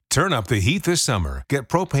Turn up the heat this summer. Get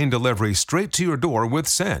propane delivery straight to your door with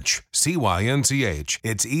Cinch. CYNCH.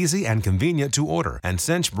 It's easy and convenient to order, and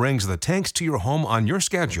Cinch brings the tanks to your home on your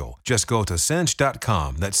schedule. Just go to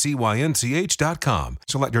cinch.com. That's CYNCH.com.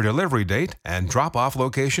 Select your delivery date and drop-off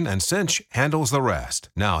location, and Cinch handles the rest.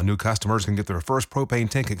 Now, new customers can get their first propane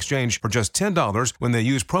tank exchange for just $10 when they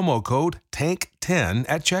use promo code TANK10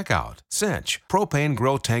 at checkout. Cinch. Propane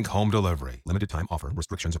Grill Tank Home Delivery. Limited time offer.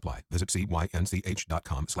 Restrictions apply. Visit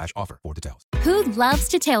CYNCH.com/offer for details. Who loves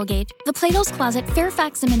to tailgate? The Plato's Closet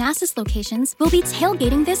Fairfax and Manassas locations will be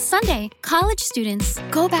tailgating this Sunday. College students,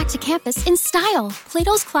 go back to campus in style.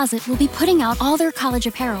 Plato's Closet will be putting out all their college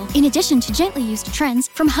apparel, in addition to gently used trends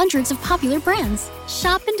from hundreds of popular brands.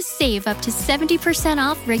 Shop and save up to 70%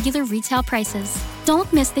 off regular retail prices.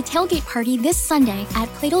 Don't miss the tailgate party this Sunday at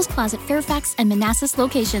Plato's Closet Fairfax and Manassas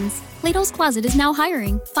locations. Plato's Closet is now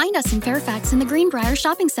hiring. Find us in Fairfax in the Greenbrier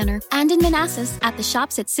Shopping Center and in Manassas at the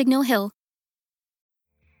shops at Signal Hill.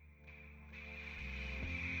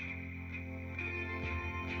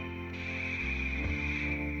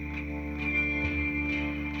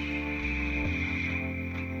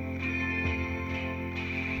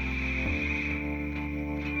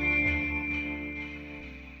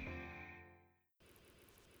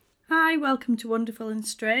 Hi, welcome to Wonderful and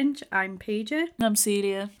Strange. I'm PJ. I'm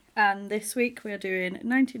Celia. And this week we're doing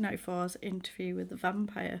 1994's Interview with the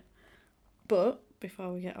Vampire. But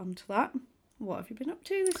before we get on to that, what have you been up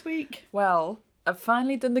to this week? Well, I've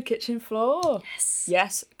finally done the kitchen floor.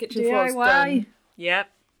 Yes, kitchen floor's DIY. done. Yep.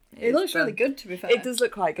 It looks really good, to be fair. It does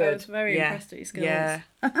look quite good. I was very impressed at your skills. Yeah.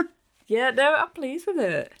 Yeah, no, I'm pleased with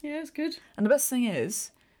it. Yeah, it's good. And the best thing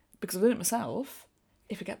is, because I've done it myself,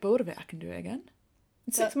 if I get bored of it, I can do it again.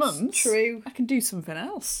 In 6 months, true. I can do something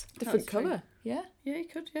else. Different That's true. colour. Yeah. Yeah, you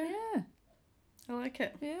could, yeah. Yeah. I like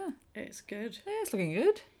it. Yeah. It's good. Yeah, it's looking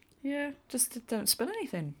good. Yeah. Just don't spill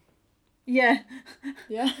anything. Yeah.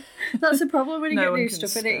 Yeah. That's the problem when you No get one new can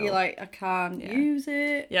stuff in it. spill. You're like, I can't use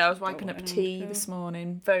it. Yeah, I was wiping Don't up want tea anyone to this go.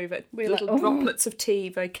 morning. Very, very We're little like, oh. droplets of tea,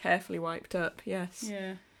 very carefully wiped up. Yes.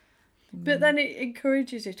 Yeah. But then it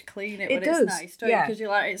encourages you to clean it It when does, it's nice, don't you? yeah. Because you're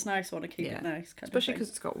like, it's nice, I want to keep it nice. Especially because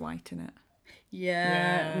it's got white in it.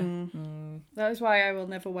 Yeah. Yeah. That is why I will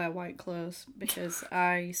never wear white clothes, because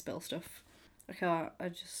I spill stuff. I can't.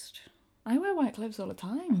 I wear white clothes all the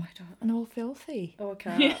time. I don't. And they're all filthy. Oh, I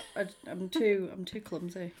can't. I'm too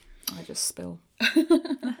clumsy. I just spill.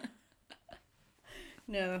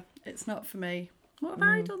 No, it's not for me. What have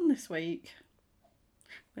I done this week?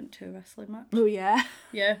 Went to a wrestling match. Oh, yeah.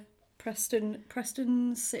 Yeah.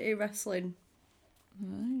 Preston City Wrestling.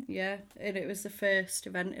 Right. Yeah. And it was the first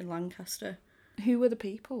event in Lancaster. Who were the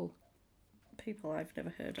people? People I've never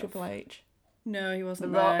heard of. Triple H. No, he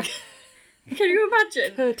wasn't The there. Rock. Can you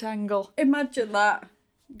imagine? Kurt Angle. Imagine that.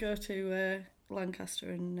 Go to Lancaster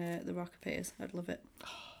and The Rock appears. I'd love it.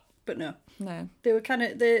 But no. No. They were kind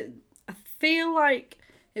of... I feel like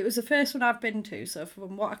it was the first one I've been to, so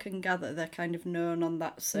from what I can gather, they're kind of known on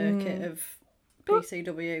that circuit of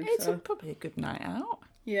PCW. It's so probably a good night out.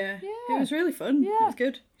 yeah. Yeah. It was really fun. Yeah. It was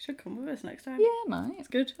good. You should come with us next time. Yeah, I might. It's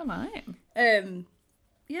good. I might.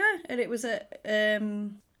 Yeah, and it was at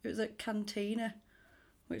Cantina,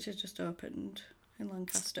 which has just opened in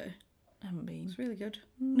Lancaster. I haven't been. It's really good.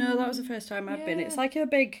 No, that was the first time I've been. Yeah. It's like a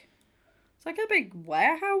big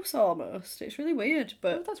warehouse almost. It's really weird, Oh,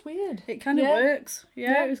 but that's weird. it kind of works.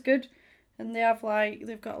 Yeah, Yeah. it was good. And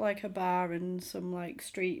they've got like a bar and some like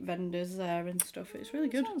street vendors there and stuff. It's really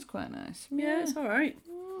good. Sounds quite nice. Yeah, it's all right.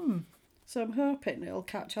 Mm. So I'm hoping it'll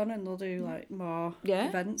catch on and they'll do like more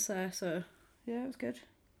events there. So yeah, it was good.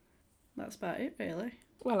 That's about it, really.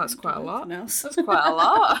 Well, that's quite a lot. Nothing else. That's quite a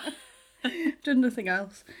lot. Done nothing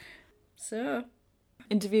else. So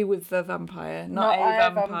Interview with the Vampire. Not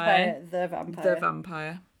a vampire. The Vampire. The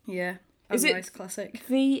Vampire. Yeah. Is A it nice classic?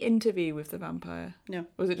 The Interview with the Vampire? No. Or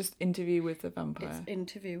was it just Interview with the Vampire? It's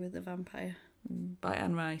Interview with the Vampire By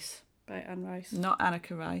Anne Rice. by Anne Rice. Not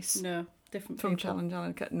Annika Rice. No, different From people. Challenge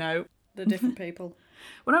Annika. No. They're different people.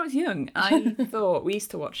 When I was young, I thought... We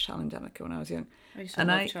used to watch Challenge Annika when I was young. I used to And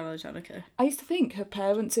love I- Challenge Annika. I used to think her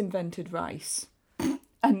parents invented rice.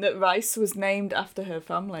 And that rice was named after her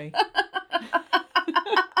family.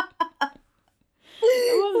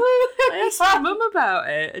 I asked my mum about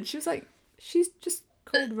it, and she was like, she's just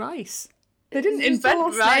called Rice. They didn't It's just a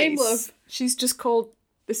invent last name, rice. love. She's just called,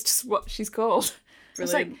 it's just what she's called. I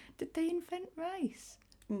was like, Brilliant. did they invent rice?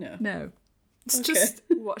 No. No. It's Okay. just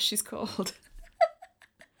what she's called.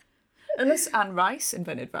 Unless Anne Rice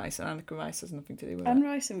invented rice, and Annika Rice has nothing to do with Anne it.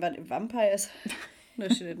 Rice invented vampires. No,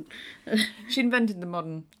 she didn't. She invented the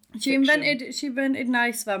modern She fiction. invented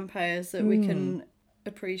nice vampires that we can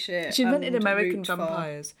appreciate. She invented and American root for.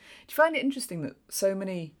 vampires. Do you find it interesting that so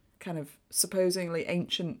many kind of supposedly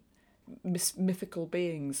ancient mythical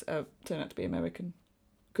beings turn out to be American?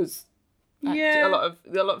 Because Yeah.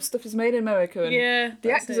 a lot of stuff is made in America, and Yeah, the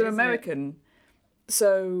that's actors it, are isn't it? American.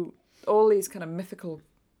 So all these kind of mythical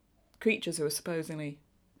creatures who are supposedly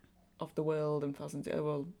of the world and thousands are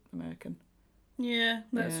all American. Yeah,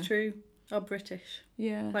 that's Yeah. true. Or British.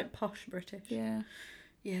 Yeah. Like posh British. Yeah.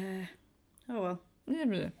 Yeah. Oh well.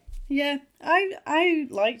 Yeah. Yeah, I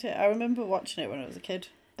liked it. I remember watching it when I was a kid.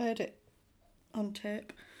 I had it on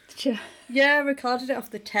tape. Yeah. Yeah, I recorded it off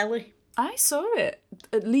the telly. I saw it,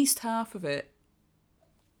 at least half of it,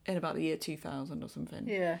 in about the year 2000 or something.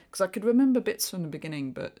 Yeah. Because I could remember bits from the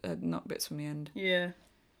beginning, but not bits from the end. Yeah.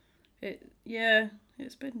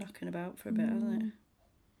 It's been knocking about for a bit, hasn't it?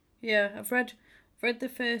 Yeah, I've read the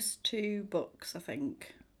first 2 books, I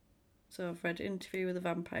think. So I've read Interview with a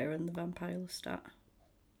Vampire and The Vampire Lestat,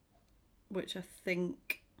 which I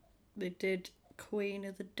think they did Queen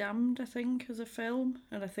of the Damned, I think, as a film,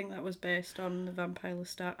 and I think that was based on The Vampire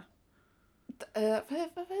Lestat. I've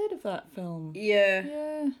heard of that film. Yeah.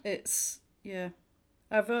 Yeah. It's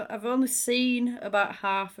I've only seen about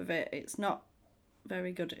half of it. It's not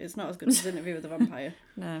very good. It's not as good as Interview with a Vampire.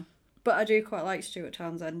 No. But I do quite like Stuart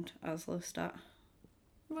Townsend as Lestat as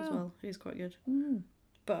Well. well. He's quite good.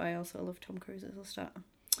 But I also love Tom Cruise as Lestat.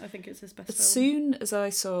 I think it's his best As film. soon as I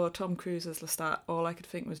saw Tom Cruise as Lestat, all I could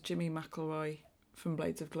think was Jimmy McElroy from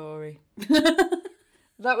Blades of Glory.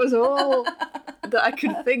 That was all that I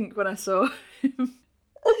could think when I saw him.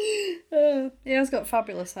 He has got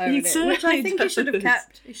fabulous hair He in it, which I certainly think he should have does.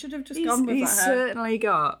 kept. He should have just gone with He's that hair. certainly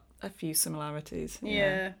got a few similarities.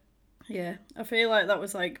 Yeah. Yeah. I feel like that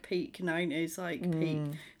was like peak 90s, like peak.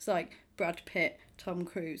 It's like Brad Pitt, Tom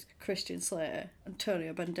Cruise, Christian Slater,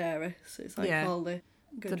 Antonio Banderas. It's like Yeah. all the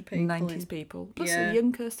good The people. 90s people. Plus Yeah. a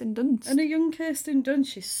young Kirsten Dunst. And a young Kirsten Dunst,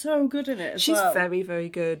 she's so good in it as She's well. very, very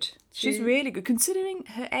good. She's She- really good. Considering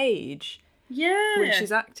her age, Yeah. when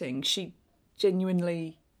she's acting, she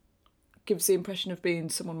genuinely gives the impression of being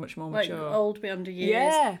someone much more like mature. old beyond her years.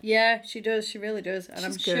 Yeah. Yeah, she does. She really does. And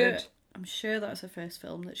She's I'm good. sure that's her first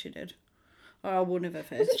film that she did. Or one of her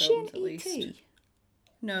first Wasn't she in films, at least. E.T.?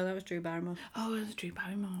 No, that was Drew Barrymore. Oh, it was Drew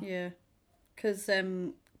Barrymore. Yeah. Because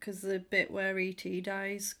the bit where E.T.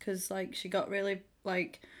 dies, because, like, she got really,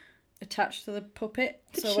 like, attached to the puppet.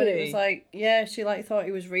 Did so when it she? was like, yeah, she, like, thought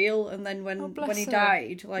he was real. And then when bless he her.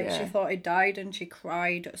 died, like, she Yeah. thought he died and she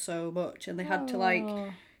cried so much. And they had to, like,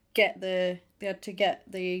 Oh. they had to get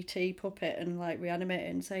the E.T. puppet and like reanimate it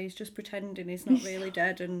and say he's just pretending he's not really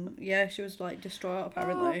dead, and yeah, she was like distraught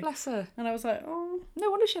apparently. Oh, bless her. And I was like, oh,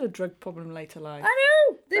 No wonder she had a drug problem later life. I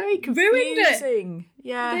know, they Very ruined it. confusing.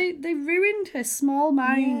 Yeah. They ruined her small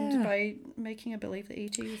mind Yeah. by making her believe that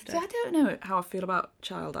E.T. was See, dead. I don't know how I feel about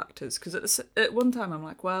child actors, because at one time I'm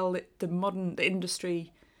like, well, the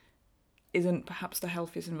industry isn't perhaps the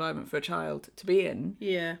healthiest environment for a child to be in,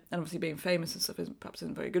 Yeah, and obviously being famous and stuff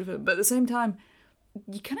isn't very good for them. But at the same time,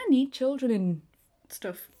 you kind of need children in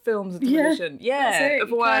stuff. films and Yeah, television. Yeah, that's it, you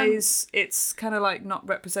otherwise it's kind of like not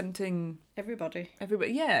representing Everybody.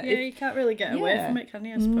 everybody. Yeah, Yeah, you can't really get away yeah. from it, can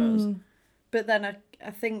you? I suppose. But then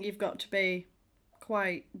I think you've got to be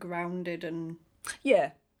quite grounded and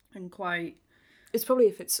yeah. quite It's probably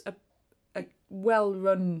if it's a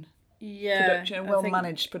well-run production, a I think-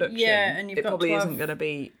 well-managed production. Yeah, and you've it got probably to isn't have- going to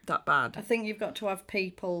be that bad. I think you've got to have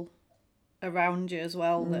people around you as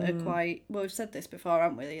well that are quite, well, we've said this before,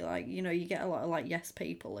 haven't we? Like, you know, you get a lot of like yes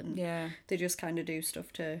people and Yeah. they just kind of do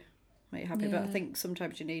stuff to make you happy. But I think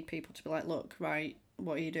sometimes you need people to be like, look, right,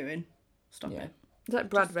 what are you doing? Stop Yeah. it. Is that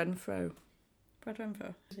Brad Renfro Brad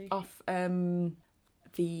Renfro. Is he? off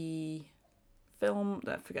the film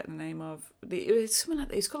that I forget the name of? It's something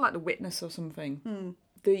like it's called like The Witness or something.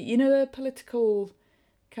 The political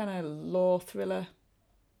kind of law thriller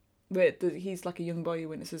where he's like a young boy who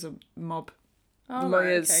witnesses a mob Oh,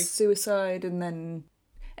 lawyer's right, okay. suicide, and then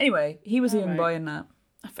anyway, he was a young right. boy in that.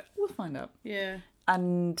 We'll find out. Yeah.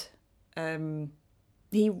 And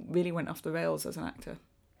he really went off the rails as an actor.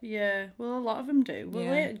 Yeah, well, a lot of them do. Well,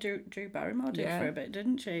 Yeah. Drew Barrymore did Yeah. for a bit,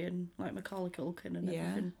 didn't she? And like Macaulay Culkin and Yeah.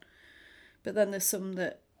 everything. But then there's some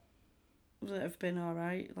that have been all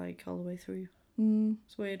right, like all the way through.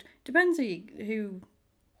 It's weird. Depends who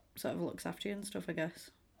sort of looks after you and stuff, I guess.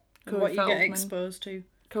 And Corey what you get Feldman. exposed to.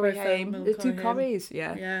 Corey Corey Haim. Feldman, The two Corey Haim. Corys,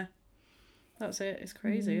 yeah. Yeah, that's it. It's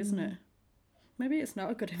crazy, isn't it? Maybe it's not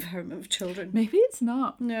a good environment for children. Maybe it's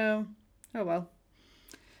not. No. Oh well.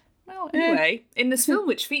 Well, anyway, in this film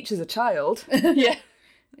which features a child, Yeah.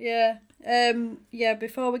 Yeah. Yeah,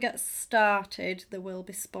 before we get started, there will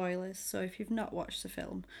be spoilers. So if you've not watched the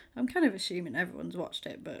film, I'm kind of assuming everyone's watched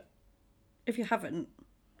it, but if you haven't,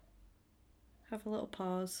 have a little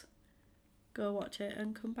pause, go watch it,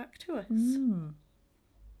 and come back to us.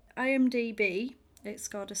 IMDb, it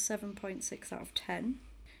scored a 7.6 out of 10.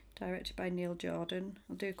 Directed by Neil Jordan.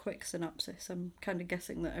 I'll do a quick synopsis. I'm kind of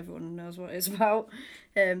guessing that everyone knows what it's about.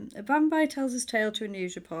 A vampire tells his tale to a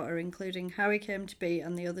news reporter, including how he came to be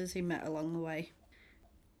and the others he met along the way.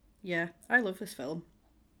 Yeah, I love this film.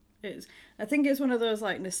 I think it's one of those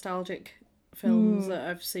like nostalgic films that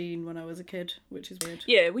I've seen when I was a kid, which is weird.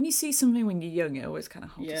 Yeah, when you see something when you're young, it always kind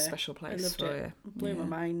of holds a Yeah, special place I loved for it. you. It blew my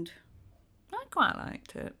mind. I quite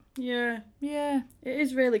liked it. Yeah, Yeah. it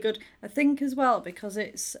is really good. I think as well because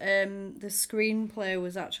it's the screenplay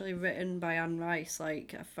was actually written by Anne Rice.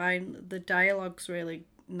 Like I find the dialogue's really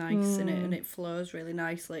nice in it, and it flows really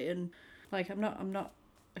nicely. And like I'm not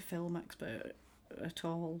a film expert at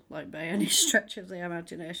all, like by any stretch of the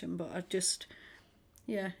imagination, but I just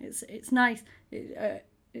it's nice.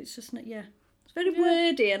 It's just it's very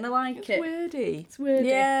wordy, and I like it. Wordy. It's wordy.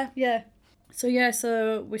 Yeah.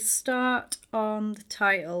 So we start on the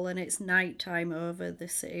title, and it's nighttime over the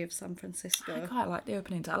city of San Francisco. I quite like the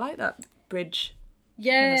opening. I like that bridge.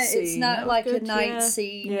 Yeah, kind of it's scene. not That was like good, a night yeah.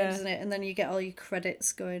 scene, Yeah. isn't it? And then you get all your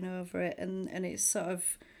credits going over it, and it sort of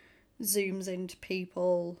zooms into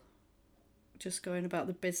people just going about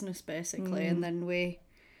the business basically, and then we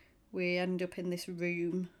end up in this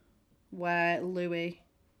room where Louis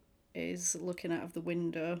is looking out of the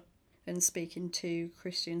window and speaking to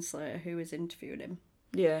Christian Slater, who is interviewing him.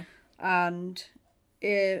 Yeah. And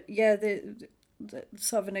the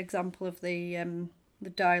sort of an example of the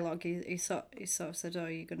dialogue. He sort of said, "Oh,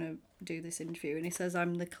 you're gonna do this interview," and he says,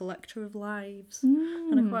 "I'm the collector of lives,"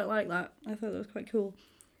 and I quite like that. I thought that was quite cool.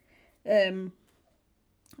 And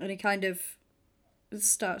he kind of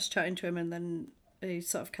starts chatting to him, and then he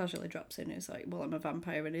sort of casually drops in. He's like, "Well, I'm a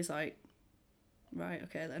vampire," and he's like, "Right,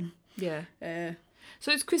 okay then." Yeah.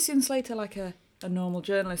 So is Christian Slater like a normal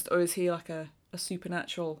journalist, or is he like a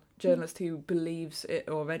supernatural journalist who believes it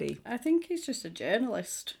already? I think he's just a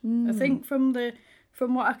journalist. I think from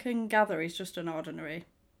what I can gather, he's just an ordinary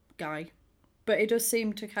guy. But he does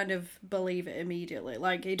seem to kind of believe it immediately.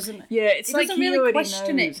 Like he doesn't. Yeah, it's he like doesn't he really already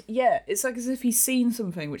question knows. it. Yeah, it's like as if he's seen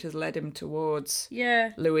something which has led him towards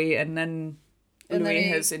Yeah. Louis, and then And then Louis he-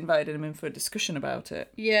 has invited him in for a discussion about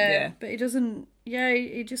it. Yeah. But he doesn't. Yeah,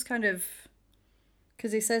 he just kind of.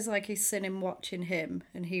 Because he says like he's seen him watching him,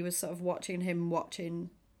 and he was sort of watching him back,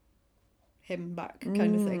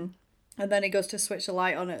 kind of thing. And then he goes to switch the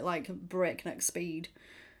light on at like breakneck speed,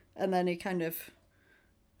 and then he kind of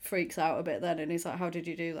freaks out a bit then, and he's like, "How did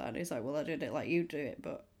you do that?" And he's like, "Well, I did it like you do it,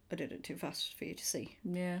 but I did it too fast for you to see."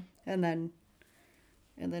 Yeah. And then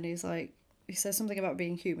he's like, he says something about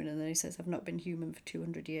being human, and then he says, "I've not been human for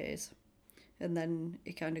 200 years." And then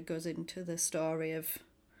he kind of goes into the story of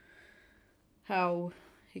how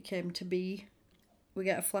he came to be. We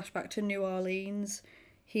get a flashback to New Orleans.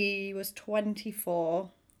 He was 24,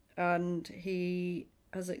 and he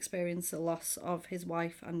has experienced the loss of his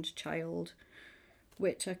wife and child,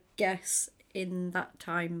 which I guess in that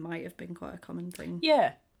time might have been quite a common thing.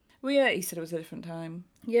 Yeah. Well, yeah, he said it was a different time.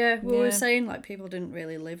 Yeah, we Yeah. were saying like people didn't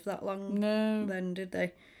really live that long No. then, did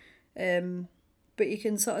they? But you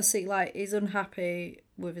can sort of see like he's unhappy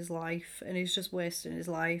with his life, and he's just wasting his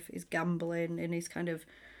life. He's gambling, and he's kind of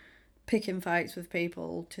picking fights with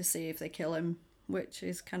people to see if they kill him, which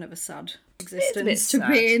is kind of a sad It's a existence bit to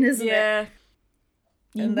sad. be in, isn't it? Yeah.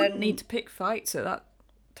 You And wouldn't then- need to pick fights at that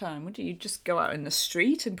time, would you? You'd just go out in the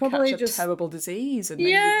street and Probably catch a just- terrible disease, and then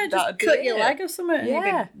Yeah, that'd just be cut your it. leg or something, and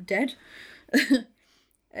Yeah. you'd be dead.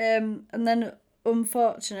 And then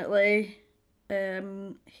unfortunately,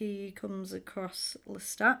 he comes across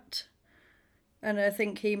Lestat, and I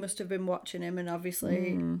think he must have been watching him, and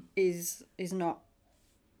obviously is not.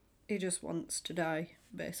 He just wants to die.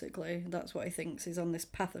 Basically, that's what he thinks. He's on this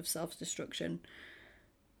path of self-destruction,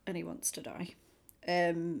 and he wants to die.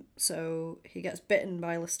 So he gets bitten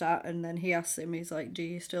by Lestat, and then he asks him, he's like, "Do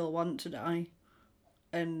you still want to die?"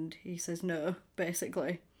 And he says no,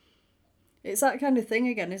 basically. It's that kind of thing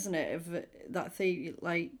again, isn't it? Of that thing,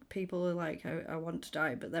 like, people are like, I want to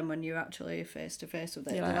die, but then when you're actually face to face with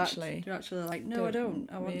it, You're actually like, no, I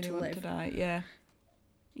don't. I want really to live. to die. Yeah.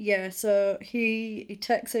 Yeah, so he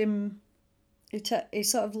takes him, he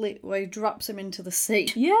sort of, he drops him into the sea.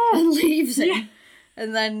 Yeah. And leaves him. Yeah.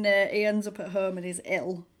 And then he ends up at home and he's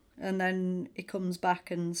ill. And then he comes back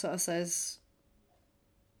and sort of says,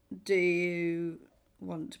 "Do you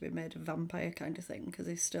want to be made a vampire?" kind of thing. Because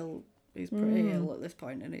he's pretty ill at this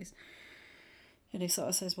point, and And he sort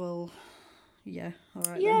of says, well, yeah, all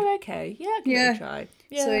right Yeah, then. okay. Yeah, give Yeah. it a try.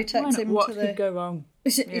 Yeah, So he why takes not? him What to could the- go wrong?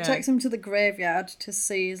 He Yeah. takes him to the graveyard to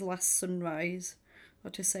see his last sunrise, or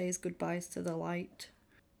to say his goodbyes to the light,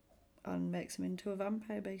 and makes him into a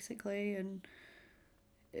vampire, basically. And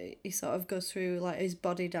he sort of goes through, like, his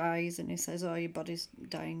body dies, and he says, oh, your body's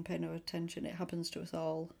dying, pay no attention, it happens to us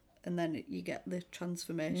all. And then you get the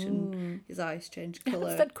transformation. His eyes change It colour.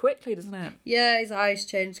 happens dead quickly, doesn't it? Yeah, his eyes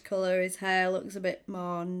change colour, his hair looks a bit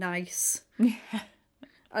more nice.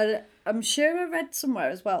 I'm sure I read somewhere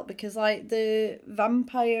as well, because, like, the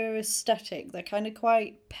vampire aesthetic, they're kind of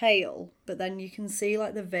quite pale, but then you can see,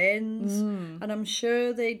 like, the veins. And I'm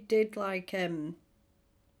sure they did, like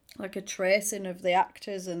a tracing of the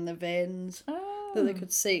actors and the veins that they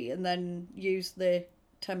could see, and then used the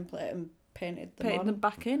template and painted them on. Them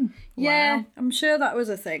back in. Yeah, Wow. I'm sure that was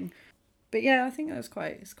a thing. But yeah, I think it's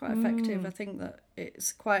quite effective. I think that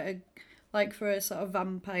it's quite a, like, for a sort of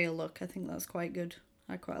vampire look, I think that's quite good.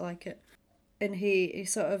 I quite like it. And he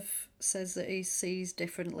sort of says that he sees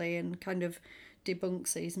differently and kind of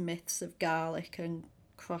debunks these myths of garlic and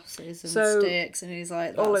crosses and stakes, and he's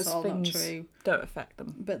like, all that's those all not things true. don't affect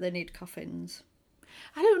them. But they need coffins.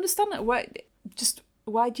 I don't understand that.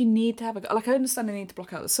 Why do you need to have a... Like, I understand they need to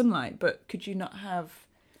block out the sunlight, but could you not have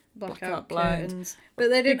Blackout blind? curtains. But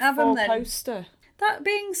they didn't Big have them four then. poster. That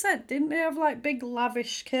being said, didn't they have, like, big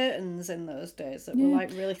lavish curtains in those days that were,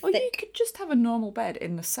 like, really thick? Or you could just have a normal bed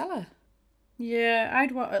in the cellar. Yeah,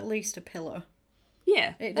 I'd want at least a pillow.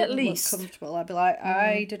 Yeah, It at didn't least. look comfortable. I'd be like,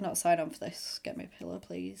 I did not sign on for this. Get me a pillow,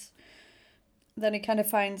 please. Then he kind of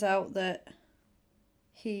finds out that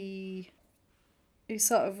he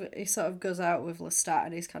sort of goes out with Lestat,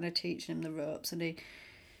 and he's kind of teaching him the ropes, and he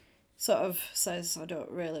sort of says, I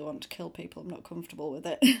don't really want to kill people. I'm not comfortable with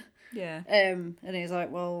it. Yeah. And he's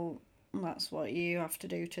like, well, that's what you have to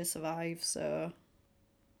do to survive, so,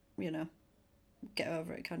 you know, get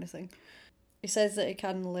over it, kind of thing. He says that he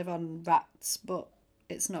can live on rats, but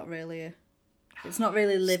it's not really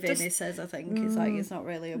living, he says, I think. It's like, it's not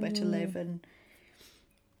really a way to live, and...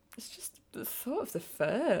 It's just the thought of the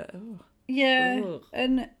fur. Oh, Yeah, ugh.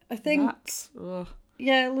 and I think... Rats. Ugh.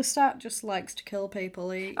 Yeah, Lestat just likes to kill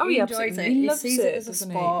people. He Yeah, enjoys absolutely. it. He He loves sees it, it as a doesn't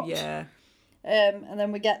he? sport. Yeah. And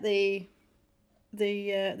then we get the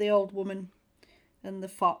old woman and the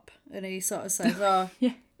fop, and he sort of says, "Oh,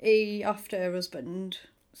 Yeah. he offed her husband,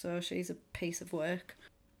 so she's a piece of work."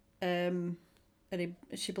 And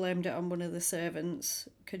she blamed it on one of the servants.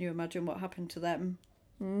 Can you imagine what happened to them?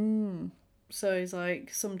 So he's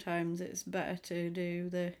like, sometimes it's better to do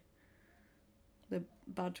the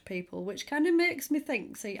bad people, which kind of makes me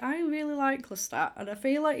think, see, I really like Lestat, and I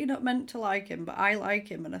feel like you're not meant to like him, but I like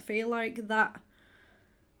him, and I feel like that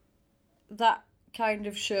kind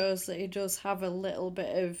of shows that he does have a little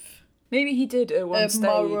bit of Maybe he did at one stage.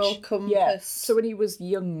 moral compass. Yeah. So when he was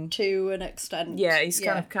young, to an extent. yeah, he's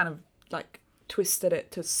kind of like twisted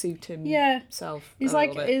it to suit Yeah. himself. He's a like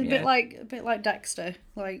little bit, a bit like Dexter.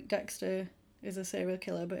 Like, Dexter is a serial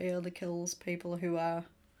killer, but he only kills people who are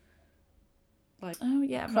like... Oh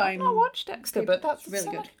yeah, I've crime not watched Dexter, people. but that's Really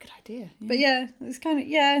sounds good. like a good idea. Yeah. But yeah, it's kind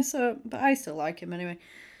of, so, but I still like him anyway.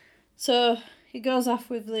 So he goes off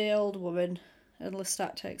with the old woman, and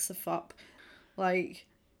Lestat takes the fop. Like,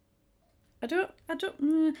 I don't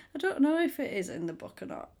know if it is in the book or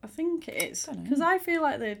not. I think it is, because I feel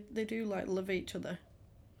like they do, like, love each other.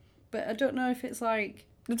 But I don't know if it's like...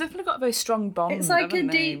 They've definitely got a very strong bond. It's like a haven't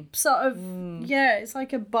they? deep sort of... Yeah, it's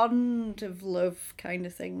like a bond of love kind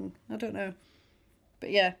of thing. I don't know. But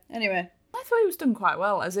yeah, anyway. I thought it was done quite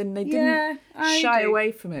well, as in they Yeah, didn't I shy do.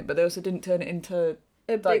 away from it, but they also didn't turn it into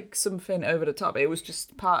A like big... something over the top. It was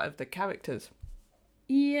just part of the characters.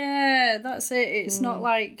 Yeah, that's it. It's not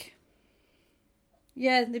like...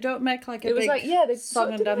 Yeah, they don't make like a It was big like, yeah, they song sort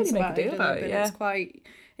of and didn't dance really make a about deal it, do about they? it, But yeah. it's quite...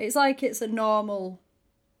 It's like it's a normal...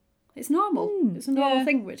 It's normal. It's a normal yeah.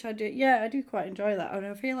 thing, which I do... Yeah, I do quite enjoy that. And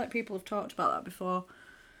I feel like people have talked about that before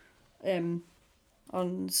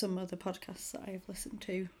on some other podcasts that I have listened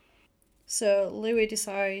to. So Louis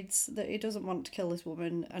decides that he doesn't want to kill this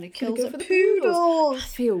woman, and he kills go a for the poodle. I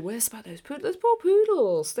feel worse about those poodles. Those poor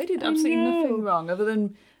poodles. They did absolutely know. nothing wrong other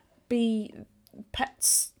than be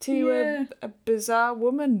pets to Yeah. a bizarre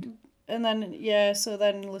woman. And then, so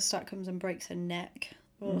then Lestat comes and breaks her neck,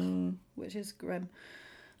 which is grim.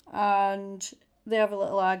 And they have a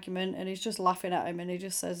little argument, and he's just laughing at him, and he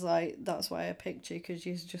just says, like, that's why I picked you, because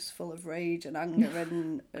you're just full of rage and anger,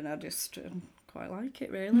 and I just quite like it,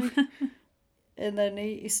 really. And then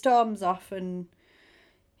he storms off, and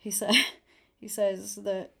he says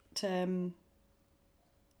that,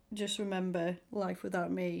 just remember, life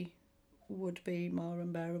without me would be more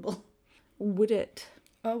unbearable. Would it?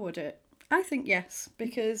 Or would it? I think yes,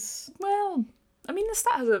 because Well, I mean,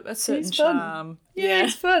 Lestat has a certain he's fun. charm. Yeah,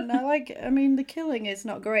 it's fun. I like it. I mean, the killing is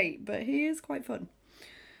not great, but he is quite fun.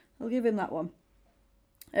 I'll give him that one.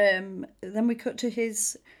 Then we cut to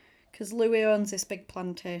his... Because Louis owns this big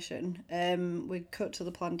plantation. We cut to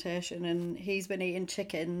the plantation and he's been eating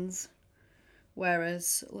chickens,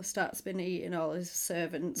 whereas Lestat's been eating all his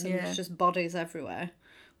servants, and there's just bodies everywhere.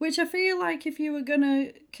 Which I feel like if you were going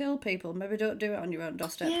to kill people, maybe don't do it on your own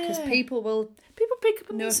doorstep, because people will People pick up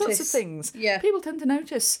on these sorts of notice. things. Yeah. People tend to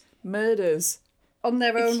notice murders. on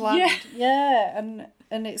their own land. Yeah,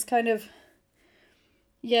 and it's kind of...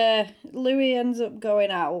 Yeah, Louis ends up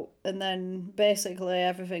going out, and then basically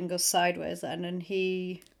everything goes sideways then, and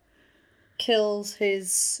he kills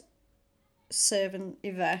his servant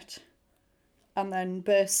Yvette, and then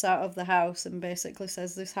bursts out of the house and basically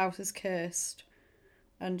says, "This house is cursed,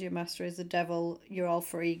 and your master is the devil, you're all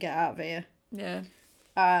free, get out of here." Yeah.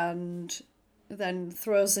 And then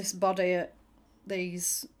throws this body at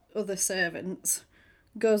these other servants,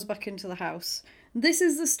 goes back into the house. This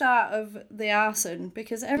is the start of the arson,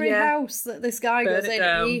 because every house that this guy Burn goes it in,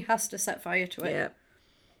 down. he has to set fire to it. Yeah.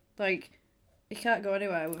 Like, he can't go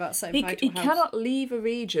anywhere without setting fire to He a house. cannot leave a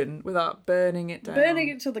region without burning it down. Burning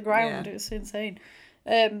it to the ground, Yeah. it's insane.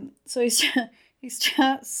 So he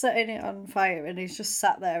starts setting it on fire, and he's just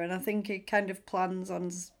sat there, and I think he kind of plans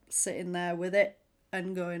on sitting there with it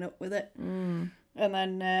and going up with it. And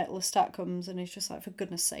then Lestat comes, and he's just like, "For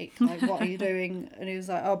goodness sake, like, what are you doing?" And he was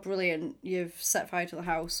like, "Oh, brilliant, you've set fire to the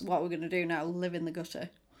house. What we're going to do now, live in the gutter."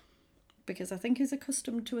 Because I think he's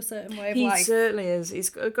accustomed to a certain way of He life. certainly is. He's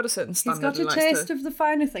got a certain standard. He's got a he likes taste to of the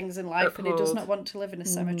finer things in life, and he does uphold. not want to live in a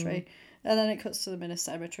cemetery. And then it cuts to them in a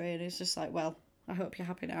cemetery, and he's just like, "Well, I hope you're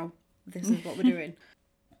happy now. This is what we're doing."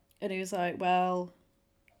 And he was like, "Well,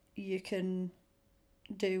 you can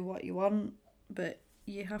do what you want, but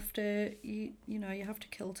you have to, you have to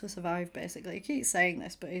kill to survive," basically. He keeps saying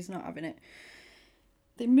this, but he's not having it.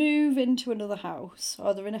 They move into another house,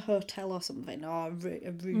 or they're in a hotel or something, or a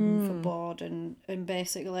room for board, and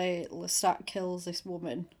basically Lestat kills this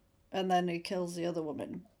woman, and then he kills the other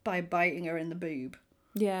woman by biting her in the boob.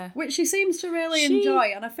 Yeah. Which she seems to really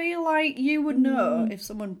enjoy, and I feel like you would know if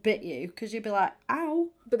someone bit you, because you'd be like, "Ow!"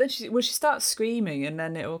 But then she starts screaming, and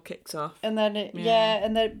then it all kicks off. And then it,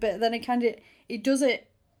 but then he does it.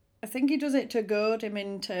 I think he does it to goad him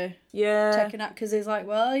into taking out, because he's like,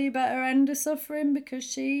 "Well, you better end her suffering because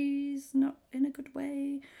she's not in a good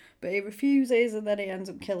way." But he refuses, and then he ends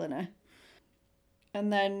up killing her.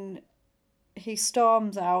 And then he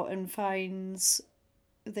storms out and finds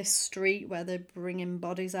this street where they're bringing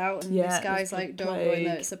bodies out, and this guy's like, "Don't go in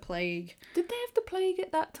there, it's a plague." Did they have the plague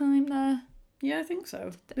at that time there? Yeah, I think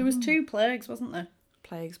so. There was 2 plagues, wasn't there?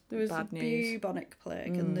 Plague's There was bad the news. bubonic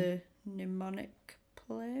plague and the pneumonic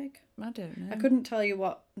plague. I don't know. I couldn't tell you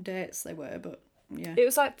what dates they were, but yeah. It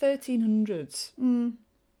was like 1300s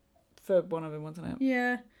for one of them, wasn't it?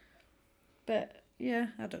 Yeah. But yeah,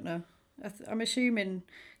 I don't know. I'm assuming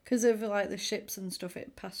because of like the ships and stuff,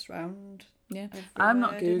 it passed round. Yeah. I'm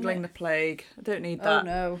not everywhere, didn't Googling it? the plague. I don't need Oh that.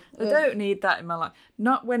 no. I don't need that in my life.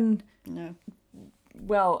 Not when... No.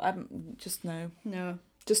 Well, just no. No.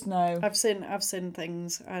 Just no. I've seen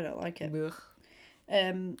things. I don't like it. Ugh.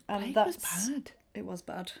 And Plague that's was bad. It was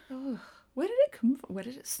bad. Ugh. Where did it come from? Where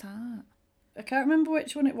did it start? I can't remember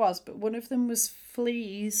which one it was, but one of them was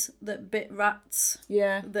fleas that bit rats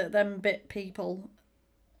Yeah. that then bit people,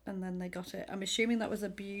 and then they got it. I'm assuming that was a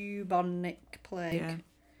bubonic plague, Yeah.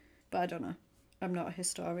 but I don't know. I'm not a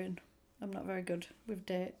historian. I'm not very good with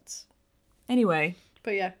dates. Anyway.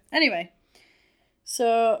 But yeah, anyway.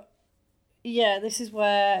 So, yeah, this is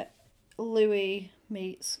where Louis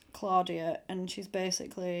meets Claudia, and she's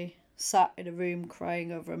basically sat in a room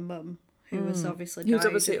crying over a mum who was obviously Who's died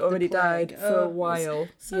obviously of the already plague. died for a it's while.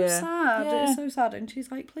 So Yeah. sad. Yeah. It's so sad. And she's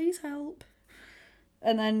like, "Please help."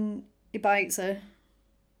 And then he bites her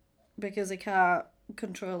because he can't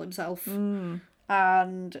control himself.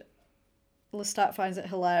 And Lestat finds it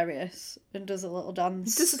hilarious and does a little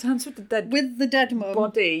dance Just a dance with the dead with the dead mum.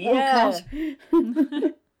 body. Oh, Yeah.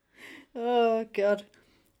 God. Oh, God.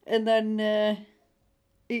 And then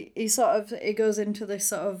he goes into this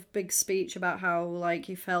sort of big speech about how, like,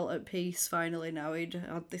 he felt at peace finally now he'd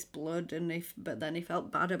had this blood, but then he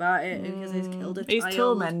felt bad about it because he's killed a He's child.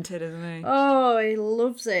 tormented, isn't he? Oh, he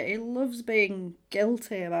loves it. He loves being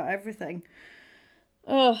guilty about everything.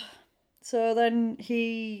 Oh, so then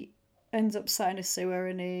he ends up sat in a sewer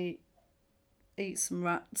and he eats some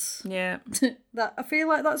rats. Yeah. That I feel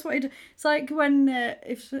like that's what he do. It's like when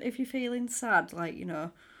if you're feeling sad, like,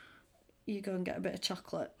 you go and get a bit of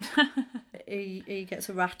chocolate. he gets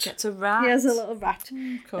a rat. Gets a rat. He has a little rat.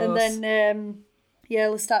 Of course. And then,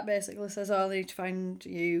 Lestat basically says, all I need to find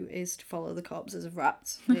you is to follow the corpses of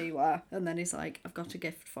rats. Here you are. And then he's like, I've got a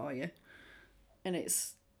gift for you. And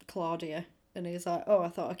it's Claudia. And he's like, oh, I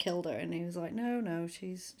thought I killed her. And he was like, no,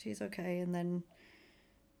 she's okay. And then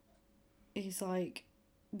he's like,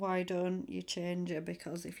 why don't you change her?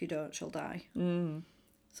 Because if you don't, she'll die.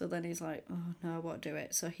 So then he's like, oh, no, I won't do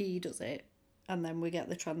it. So he does it. And then we get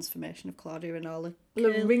the transformation of Claudia and all the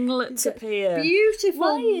ringlets appear. Beautiful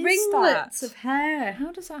Why is ringlets that? of hair.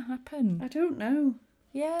 How does that happen? I don't know.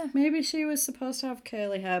 Yeah. Maybe she was supposed to have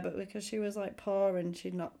curly hair, but because she was like poor and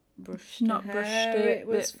she'd not brushed her hair, it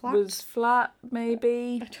was flat. It was flat,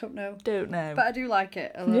 maybe. I don't know. Don't know. But I do like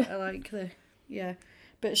it. I like the... Yeah.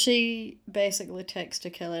 But she basically takes to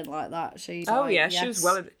killing like that. She's oh, like, yeah. yes.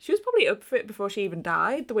 She was probably up for it before she even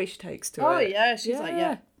died, the way she takes to it. Oh, yeah. She's like,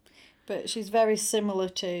 yeah. But she's very similar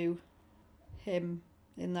to him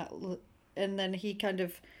in that... And then he kind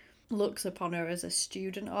of looks upon her as a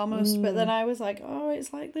student almost. But then I was like, oh,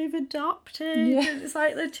 it's like they've adopted. Yeah. It's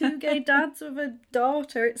like the two gay dads with a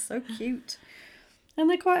daughter. It's so cute. And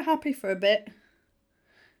they're quite happy for a bit.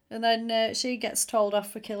 And then she gets told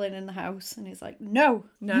off for killing in the house. And he's like, no.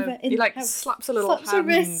 He like slaps a little hand.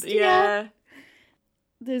 Wrist, yeah.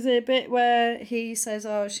 There's a bit where he says,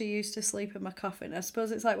 oh, she used to sleep in my coffin. I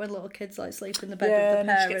suppose it's like when little kids like sleep in the bed with the and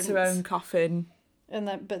parents. she gets her own coffin.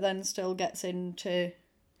 But then still gets into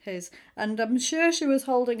his. And I'm sure she was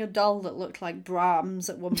holding a doll that looked like Brahms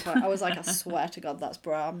at one point. I was like, I swear to God, that's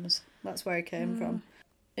Brahms. That's where he came from.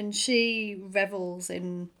 And she revels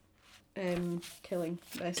in killing,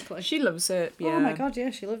 basically. She loves it, yeah. Oh my God,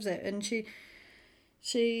 yeah, she loves it. And she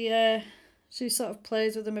sort of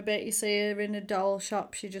plays with them a bit. You see her in a doll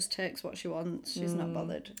shop. She just takes what she wants. She's not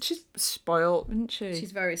bothered. She's spoilt, isn't she?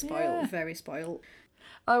 She's very spoiled, very spoiled.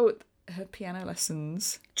 Oh, her piano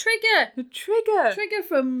lessons. Trigger Trigger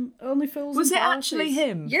from Only Fools Was and it Horses. actually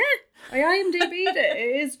him? Yeah, I IMDb'd it.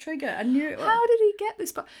 It is Trigger. I knew it was. How did he get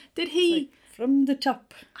this? Did he, Like, from the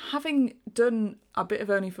top. having done a bit of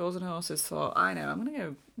Only Fools and Horses, thought, I know, I'm going to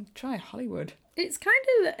go try Hollywood? It's kind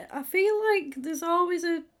of. I feel like there's always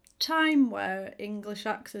a time where English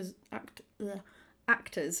actors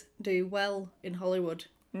do well in Hollywood.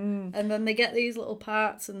 And then they get these little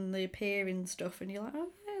parts and they appear in stuff, and you're like, oh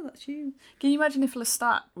yeah, that's you. Can you imagine if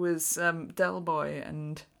Lestat was Del Boy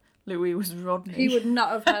and Louis was Rodney? He would not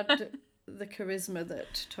have had the charisma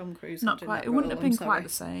that Tom Cruise Not had. quite. In that It wouldn't role, have been I'm quite sorry. the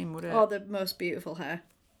same, would it? Or the most beautiful hair.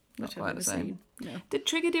 Not Which quite I've the never same. seen. No. Did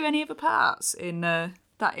Trigger do any other parts in that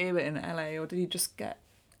era in LA, or did he just get?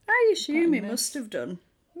 I assume he Bonus. must have done.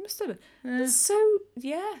 He must have. So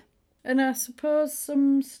yeah. And I suppose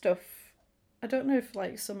some stuff. I don't know if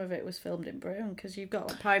like some of it was filmed in Britain because you've got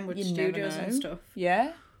like Pinewood You never Studios and know. stuff.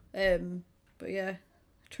 Yeah. But yeah, I'm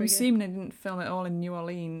Trigger. assuming they didn't film it all in New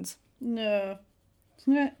Orleans. No,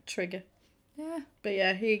 yeah, Trigger. Yeah. But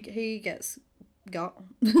yeah, he gets got.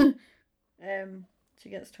 She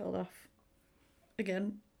gets told off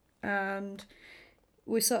again, and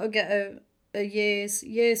we sort of get a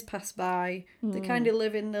years pass by. They kind of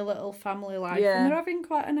live in their little family life, Yeah. and they're having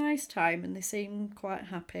quite a nice time, and they seem quite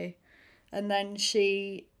happy. And then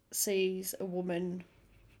she sees a woman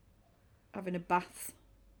having a bath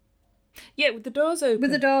Yeah, with the doors open.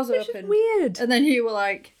 with the doors Which open. is weird. And then you were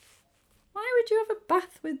like, why would you have a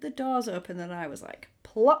bath with the doors open? And I was like,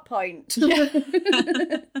 plot point.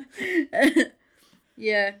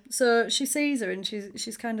 Yeah, so she sees her and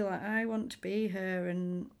she's kind of like, I want to be her.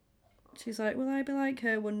 And she's like, will I be like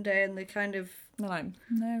her one day? And they kind of, They're like,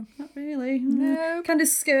 no. not really. No. Kind of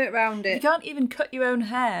skirt round You it. can't even cut your own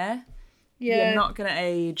hair. Yeah. You're not going to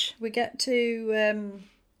age. We get to,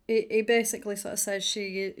 he basically sort of says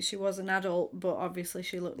she was an adult, but obviously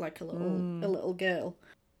she looked like a little girl.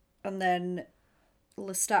 And then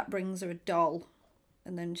Lestat brings her a doll,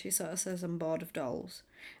 and then she sort of says, I'm bored of dolls.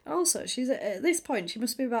 Also, she's at this point, she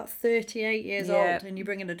must be about 38 years Yeah. old, and you're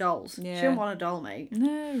bringing her dolls. Yeah. She don't want a doll, mate.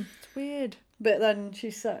 No, it's weird. But then she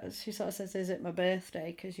sort of says, is it my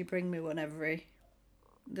birthday? Because you bring me one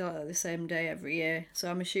the same day every year. So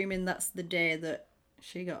I'm assuming that's the day that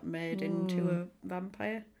she got made into a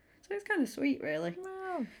vampire. So it's kind of sweet, really.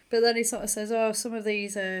 Wow. But then he sort of says, oh, some of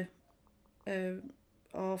these are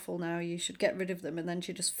awful now, you should get rid of them. And then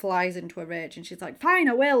she just flies into a rage and she's like, fine,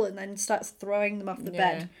 I will, and then starts throwing them off the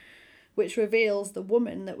bed, which reveals the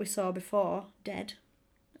woman that we saw before dead.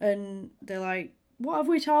 And they're like, what have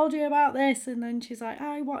we told you about this? And then she's like,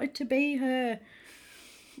 I wanted to be her.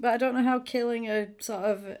 But I don't know how killing her sort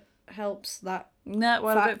of helps that. No,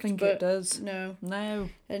 well, I don't fact, think but it does. No. No.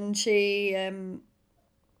 And she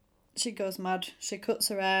goes mad. She cuts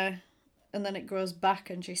her hair and then it grows back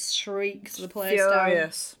and she shrieks the place down.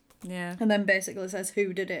 Furious. Yeah. And then basically says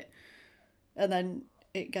who did it. And then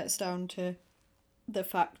it gets down to the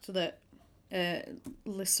fact that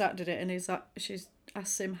Lestat did it, and she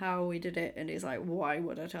asks him how he did it, and he's like, why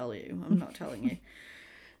would I tell you? I'm not telling you.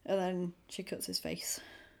 And then she cuts his face.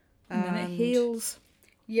 And then it heals.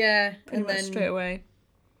 Yeah. Pretty much straight away.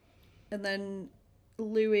 And then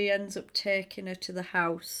Louis ends up taking her to the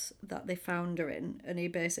house that they found her in, and he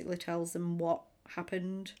basically tells them what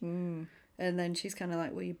happened. And then she's kind of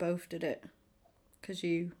like, well, you both did it because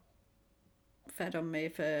you fed on me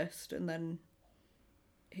first, and then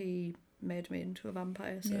he made me into a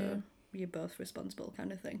vampire, so you're both responsible,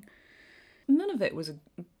 kind of thing. None of it was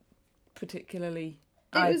particularly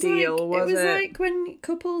ideal, was it? It was like when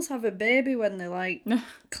couples have a baby when they like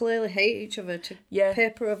clearly hate each other to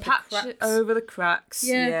paper over patch the cracks. Over the cracks.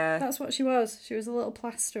 Yeah, that's what she was. She was a little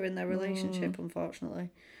plaster in their relationship, unfortunately.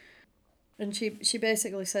 And she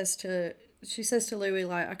basically says to Louis,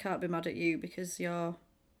 like, I can't be mad at you because you're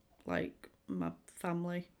like my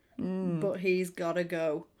family, but he's gotta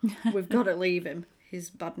go. We've got to leave him. He's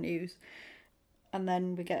bad news. And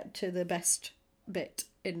then we get to the best bit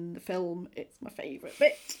in the film. It's my favourite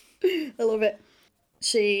bit. I love it.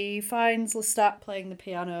 She finds Lestat playing the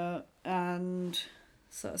piano and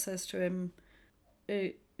sort of says to him,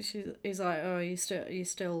 he's like, oh, you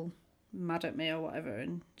still mad at me or whatever,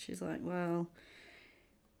 and she's like, well,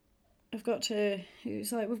 he's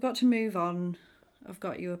like, we've got to move on. I've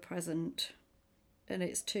got you a present. And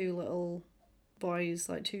it's two little boys,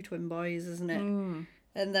 like two twin boys, isn't it?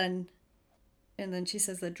 And then she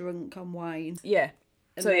says they're drunk on wine. Yeah.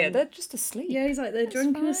 And they're just asleep. Yeah, he's like, they're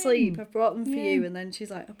drunk and asleep. I've brought them for you. And then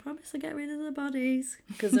she's like, I promise I'll get rid of the bodies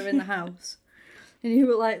because they're in the house. And you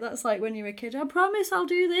were like, that's like when you were a kid. I promise I'll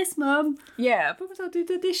do this, Mum. Yeah, I promise I'll do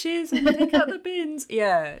the dishes and take out the bins.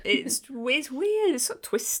 Yeah, it's weird. It's sort of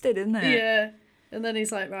twisted, isn't it? Yeah. And then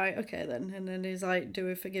he's like, right, okay then. And then he's like, do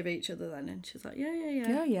we forgive each other then? And she's like,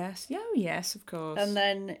 yeah. Oh, yes. Yeah, yes, of course. And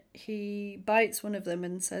then he bites one of them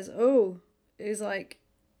and says, he's like,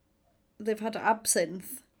 they've had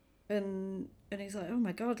absinthe. And he's like, oh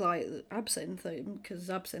my God, like absinthe, because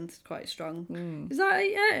absinthe is quite strong. He's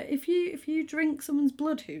like, yeah, if you drink someone's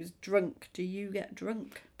blood who's drunk, do you get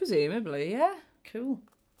drunk? Presumably, yeah. Cool.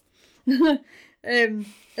 And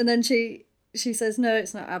then she says, no,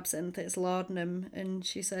 it's not absinthe, it's laudanum. And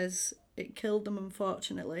she says, it killed them,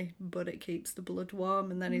 unfortunately, but it keeps the blood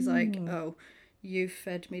warm. And then he's like, oh, you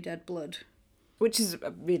fed me dead blood. Which is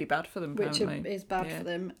really bad for them, apparently. Which is bad for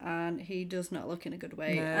them, and he does not look in a good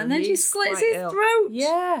way. No, and then she slits his throat.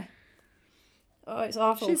 Yeah. Oh, it's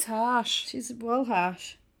awful. She's harsh. She's well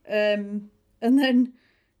harsh. And then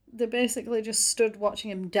they basically just stood watching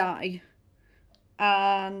him die.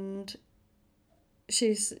 And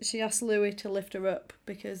she asked Louis to lift her up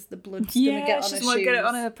because the blood's going to get on her shoes. Yeah, she won't get it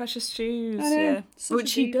on her precious shoes. I know, yeah. Which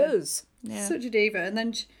she does. Yeah. Such a diva. And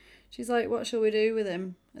then she's like, what shall we do with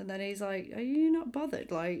him? And then he's like, are you not bothered?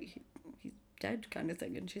 Like, he's dead kind of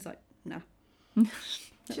thing. And she's like, nah.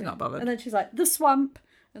 She's not bothered. And then she's like, the swamp.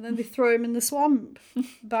 And then they throw him in the swamp.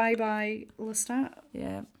 Bye-bye, Lestat.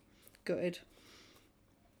 Yeah. Gutted.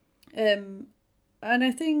 And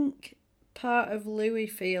I think part of Louis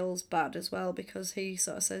feels bad as well because he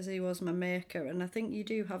sort of says he was my maker. And I think you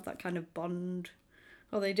do have that kind of bond.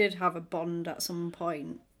 Well, they did have a bond at some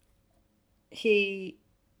point.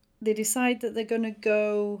 They decide that they're going to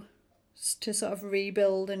go to sort of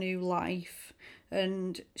rebuild a new life,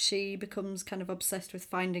 and she becomes kind of obsessed with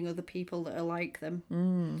finding other people that are like them.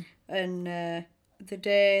 And the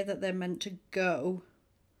day that they're meant to go,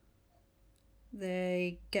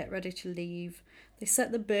 they get ready to leave. They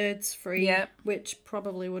set the birds free, which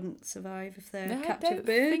probably wouldn't survive if they're captive birds.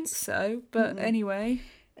 I don't think so, but anyway.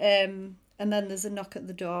 And then there's a knock at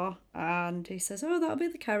the door, and he says, oh, that'll be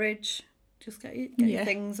the carriage. Just get your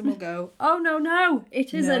things and we'll go. Oh, no,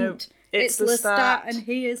 it isn't. No, it's Lestat and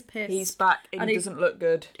he is pissed. He's back and he doesn't look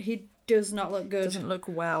good. He does not look good. Doesn't look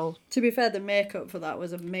well. To be fair, the makeup for that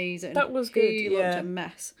was amazing. That was good, He looked a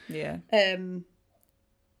mess. Yeah.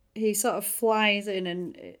 He sort of flies in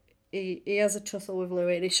and he has a tussle with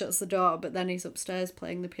Louis and he shuts the door, but then he's upstairs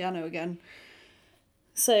playing the piano again,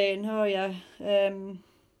 saying, oh yeah,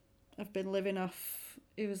 I've been living off.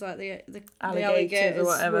 It was like the alligators or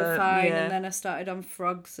whatever. Were fine, and then I started on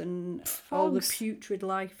frogs and all the putrid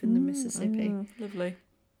life in the Mississippi. Lovely.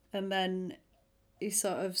 And then he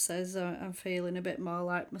sort of says, I'm feeling a bit more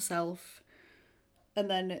like myself.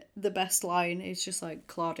 And then the best line is just like,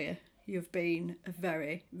 Claudia, you've been a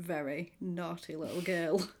very, very naughty little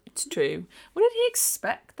girl. It's true. What did he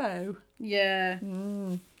expect, though? Yeah,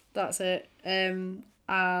 that's it.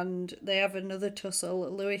 and they have another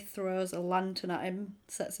tussle. Louis throws a lantern at him,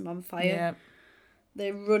 sets him on fire. Yeah.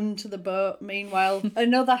 They run to the boat. Meanwhile,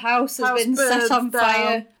 another house has been set on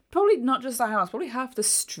fire. Probably not just the house, probably half the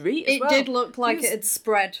street as It well. did look like it had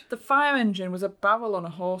spread. The fire engine was a barrel on a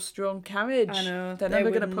horse-drawn carriage. I know. They're They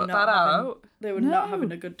never were going to put not that having- out. They were not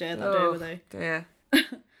having a good day that day, were they? Dear.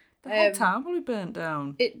 The whole town probably burnt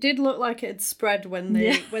down. It did look like it had spread when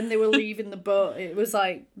they were leaving the boat. It was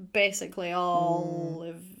like basically all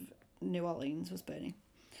of New Orleans was burning.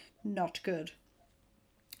 Not good.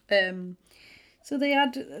 So they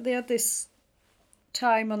had this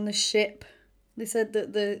time on the ship. They said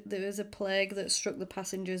that there was a plague that struck the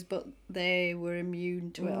passengers, but they were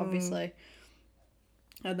immune to it, obviously.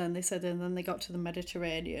 And then they got to the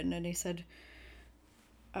Mediterranean, and he said,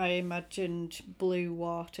 I imagined blue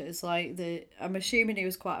waters, I'm assuming he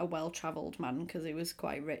was quite a well-travelled man because he was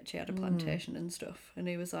quite rich, he had a plantation and stuff, and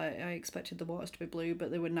he was like, I expected the waters to be blue, but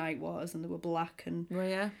they were night waters and they were black, and Well,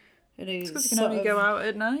 yeah. and he's Because you can only go out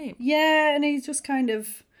at night. Yeah, and he's just kind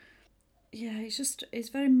of, he's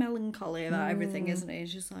very melancholy about everything, isn't he?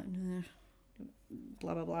 He's just like, nah,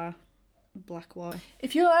 blah blah blah, black water.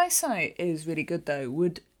 If your eyesight is really good, though,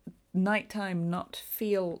 would nighttime not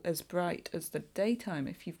feel as bright as the daytime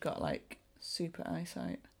if you've got, like, super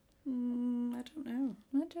eyesight? I don't know.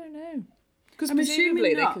 I don't know. Because I'm presumably assuming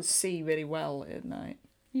they not. could see really well at night.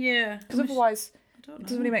 Yeah. Because otherwise, I don't it know.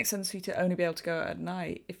 doesn't really make sense for you to only be able to go out at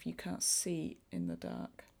night if you can't see in the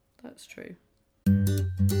dark. That's true.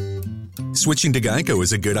 Switching to Geico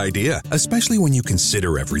is a good idea, especially when you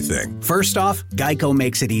consider everything. First off, Geico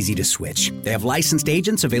makes it easy to switch. They have licensed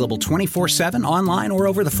agents available 24/7 online or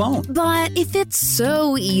over the phone. But if it's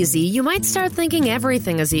so easy, you might start thinking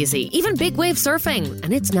everything is easy, even big wave surfing.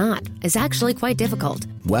 And it's not. It's actually quite difficult.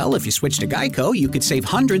 Well, if you switch to Geico, you could save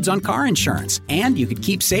hundreds on car insurance. And you could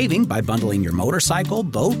keep saving by bundling your motorcycle,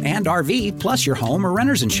 boat, and RV, plus your home or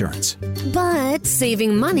renter's insurance. But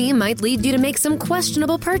saving money might lead you to make some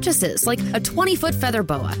questionable purchases, like a 20-foot feather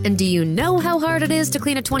boa. And do you know how hard it is to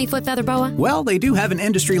clean a 20-foot feather boa? Well, they do have an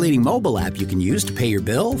industry-leading mobile app you can use to pay your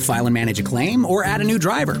bill, file and manage a claim, or add a new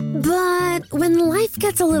driver. But when life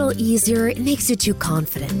gets a little easier, it makes you too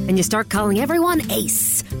confident, and you start calling everyone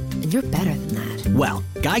Ace. And you're better than that. Well,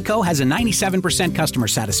 Geico has a 97% customer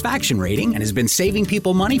satisfaction rating and has been saving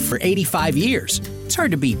people money for 85 years. It's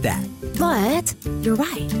hard to beat that. But you're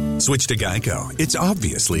right. Switch to Geico. It's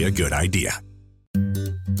obviously a good idea.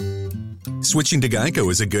 Switching to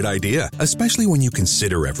Geico is a good idea, especially when you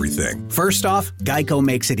consider everything. First off, Geico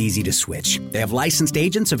makes it easy to switch. They have licensed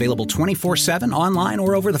agents available 24/7 online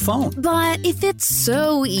or over the phone. But if it's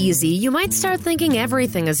so easy, you might start thinking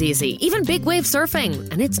everything is easy, even big wave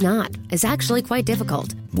surfing. And it's not. It's actually quite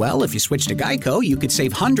difficult. Well, if you switch to Geico, you could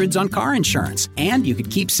save hundreds on car insurance. And you could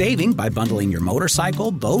keep saving by bundling your motorcycle,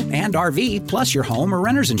 boat, and RV, plus your home or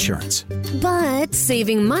renter's insurance. But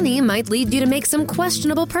saving money might lead you to make some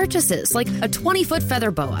questionable purchases, like a 20-foot feather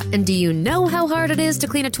boa. And do you know how hard it is to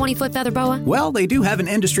clean a 20-foot feather boa? Well, they do have an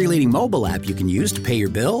industry-leading mobile app you can use to pay your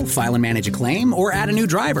bill, file and manage a claim, or add a new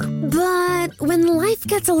driver. But when life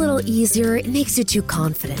gets a little easier, it makes you too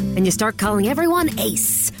confident, and you start calling everyone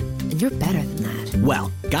Ace. And you're better than that. Well,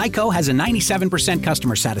 Geico has a 97%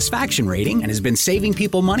 customer satisfaction rating and has been saving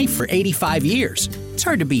people money for 85 years. It's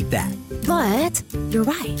hard to beat that. But you're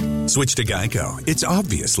right. Switch to Geico. It's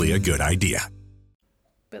obviously a good idea.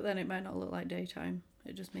 But then it might not look like daytime.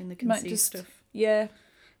 It just mean they can Might see just stuff. Yeah.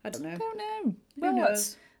 I don't know. I don't know. Well,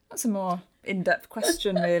 knows? that's a more in-depth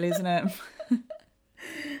question, really, isn't it?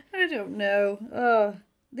 I don't know. Oh,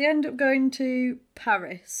 they end up going to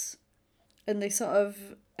Paris, and they sort of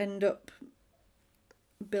end up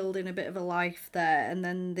building a bit of a life there, and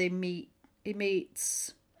then they meet. He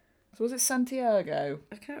meets. So was it Santiago?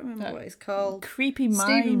 I can't remember what it's called. Creepy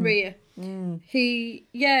mime. Stephen Rea.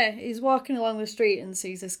 He's walking along the street and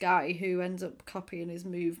sees this guy who ends up copying his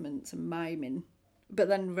movements and miming, but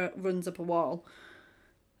then runs up a wall.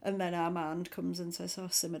 And then Armand comes and says, "Oh,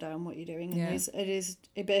 simmer down, what are you doing?" And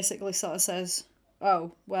he basically sort of says,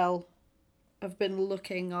 "Oh, well, I've been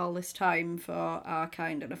looking all this time for our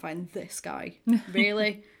kind, and I find this guy.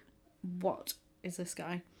 Really? What is this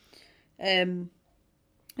guy?" And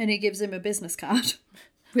he gives him a business card,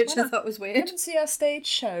 which I thought was weird. Come and see our stage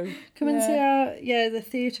show. Come and see the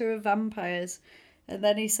Theatre of Vampires. And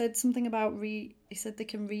then he said something about he said they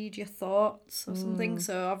can read your thoughts or something.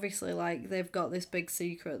 So obviously, like, they've got this big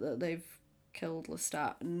secret that they've killed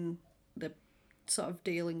Lestat, and they're sort of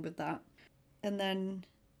dealing with that. And then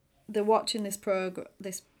they're watching this program,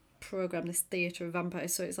 this Theatre of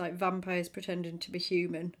Vampires. So it's like vampires pretending to be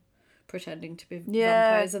human, pretending to be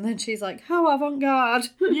vampires. And then she's like, "How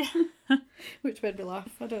avant-garde!" Yeah. Which which made me laugh.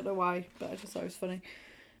 I don't know why, but I just thought it was funny.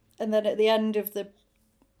 And then at the end of the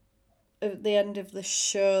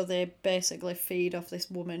show, they basically feed off this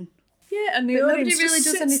woman. Yeah, and the But nobody audience really just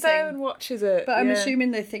does sits anything. there and watches it. But I'm yeah.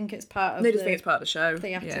 assuming they think it's part of They just think it's part of the show.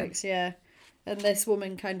 theatrics, yeah. And this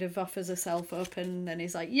woman kind of offers herself up, and then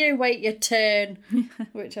he's like, "You wait your turn,"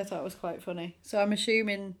 which I thought was quite funny. So I'm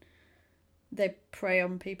assuming they prey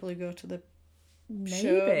on people who go to the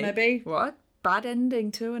show, maybe. What a bad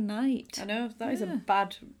ending to a night. I know, that is a Yeah.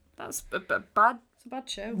 bad... That's a bad It's a bad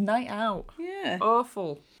show. night out. Yeah.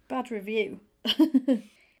 Awful. Bad review. Our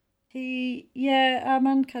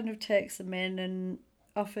man kind of takes them in and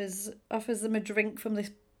offers them a drink from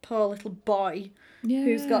this poor little boy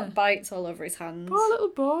who's got bites all over his hands. Poor little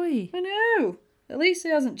boy. I know. At least he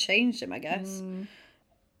hasn't changed him, I guess.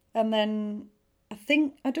 And then I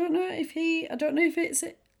don't know if he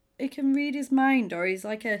can read his mind, or he's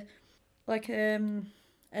like an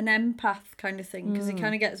empath kind of thing, because he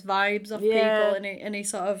kind of gets vibes off people, and he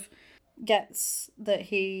sort of gets that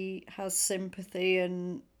he has sympathy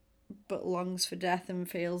but longs for death and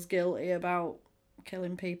feels guilty about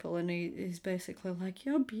killing people, and he's basically like,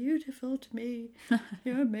 "You're beautiful to me,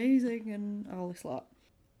 you're amazing," and all this lot.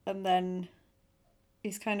 And then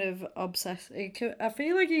he's kind of obsessed. I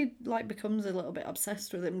feel like he becomes a little bit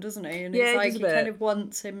obsessed with him, doesn't he? And it's like he kind of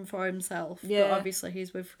wants him for himself. Yeah. But obviously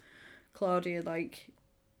he's with Claudia, like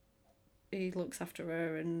he looks after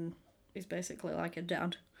her, and he's basically like a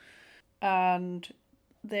dad. And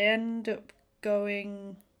they end up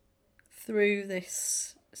going through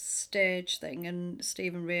this stage thing, and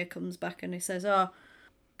Stephen Rea comes back and he says,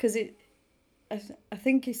 because I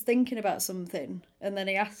think he's thinking about something, and then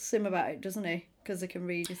he asks him about it, doesn't he? Because they can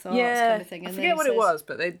read your thoughts, kind of thing. And I forget what it was,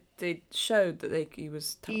 but they showed that he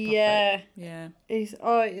was telepathic. Yeah.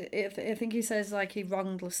 I think he says like he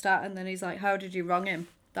wronged Lestat, and then he's like, "How did you wrong him?"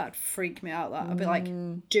 That'd freak me out. That I'd be like,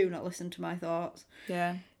 "Do not listen to my thoughts."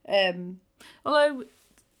 Yeah. Although,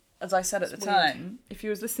 as I said at the time, if he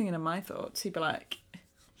was listening to my thoughts, he'd be like,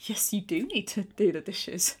 "Yes, you do need to do the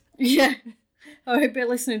dishes." Yeah. Or he'd be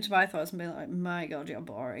listening to my thoughts and be like, "My God, you're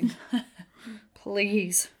boring.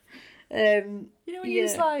 Please." When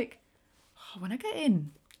he's like, "When I get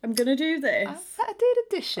in, I'm gonna do this. I better do the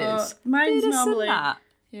dishes." Mine's do this normally, and that.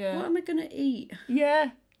 Yeah. "What am I gonna eat?"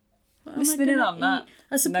 Yeah. Listening in on that.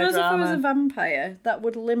 I suppose if I was a vampire, that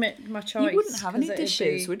would limit my choice. You wouldn't have any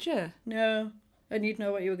dishes, would you? No. And you'd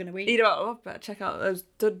know what you were going to eat. You'd better check out those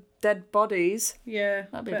dead bodies. Yeah.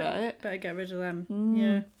 That'd be about it. Better get rid of them.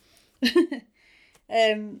 Yeah.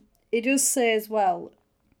 He does say as well,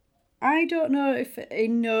 I don't know if he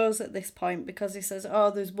knows at this point, because he says,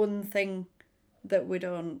 there's one thing that we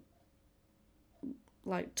don't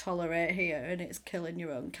tolerate here, and it's killing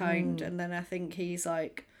your own kind. And then I think he's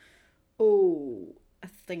like, I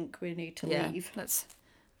think we need to leave. Let's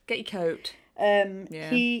get your coat.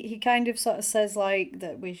 He kind of sort of says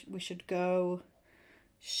that we should go.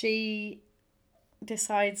 She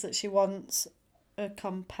decides that she wants a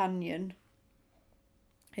companion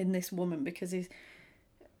in this woman, because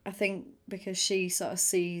she sort of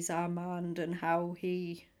sees Armand and how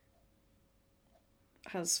he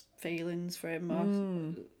has feelings for him, or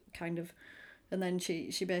kind of. And then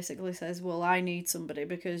she basically says, "Well, I need somebody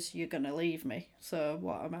because you're going to leave me. So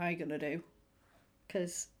what am I going to do?"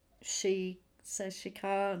 Because she says she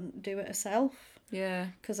can't do it herself. Yeah.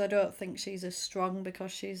 Because I don't think she's as strong,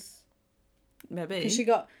 because she's... Maybe.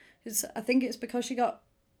 Because I think it's because she got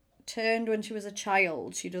turned when she was a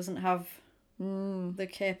child. She doesn't have the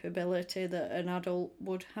capability that an adult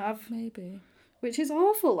would have. Maybe. Which is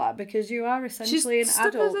awful, because you are essentially an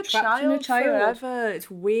adult as a trapped in a child. Forever. It's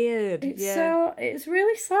weird. It's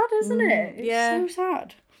really sad, isn't it? It's so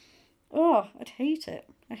sad. Oh, I'd hate it.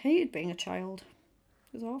 I hated being a child.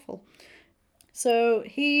 It was awful. So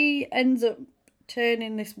he ends up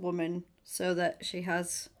turning this woman so that she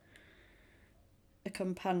has a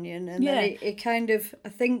companion, and then he kind of, I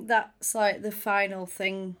think that's the final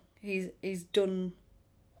thing he's done.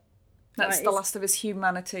 That's the last of his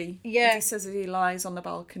humanity. Yeah. As he says as he lies on the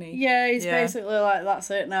balcony. Yeah, he's basically like,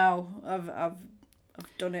 "That's it now. I've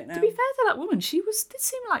done it now." To be fair to that woman, did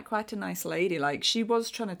seem like quite a nice lady. She was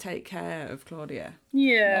trying to take care of Claudia.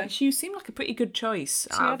 Yeah. She seemed like a pretty good choice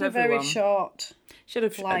out of everyone. She had a very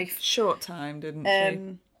short life. A short time, didn't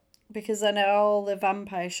she? Because then all the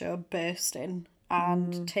vampire show burst in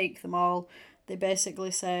and take them all. They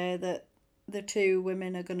basically say that the two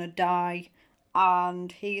women are going to die,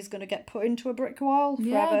 and he's going to get put into a brick wall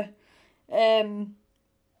forever. And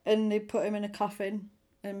they put him in a coffin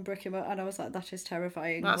and brick him up, and I was like, that is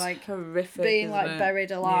terrifying. That's horrific, being isn't it?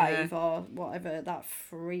 buried alive or whatever, that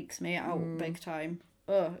freaks me out big time.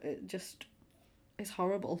 Oh, it just... it's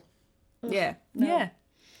horrible. Ugh, Yeah. no. Yeah.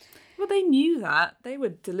 Well, they knew that. They were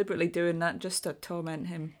deliberately doing that just to torment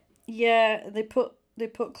him. Yeah, they put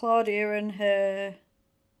Claudia and her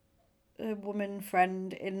woman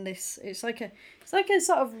friend in this. It's like a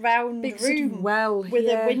sort of round Big sort of room well, with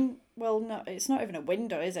yeah. a win. Well, no, it's not even a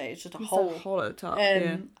window, is it? It's just a It's hole. a hole at the top,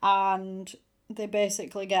 And they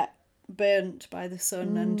basically get burnt by the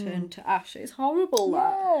sun and turned to ash. It's horrible.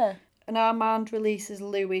 That. Yeah. And Armand releases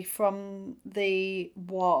Louis from the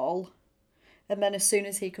wall, and then as soon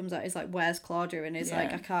as he comes out, he's like, "Where's Claudia?" And he's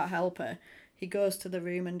like, "I can't help her." He goes to the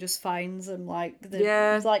room and just finds them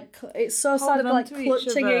it's like it's so sad, Holding like on to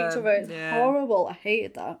clutching each other. It's Yeah. horrible. I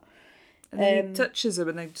hated that. And then he touches them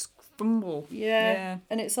and they just fumble. Yeah.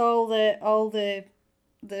 And it's all the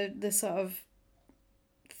sort of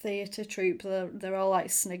theatre troupe. They're all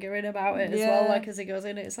like sniggering about it as well. Like as he goes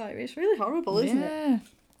in, it's like it's really horrible, isn't it? Yeah.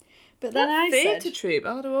 But then I theatre said troupe,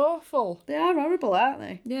 oh, they're awful. they are horrible, aren't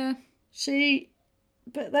they? Yeah.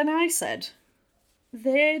 But then I said,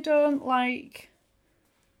 they don't like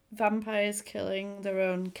vampires killing their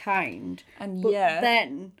own kind. And but yeah.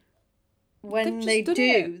 then, when They've they just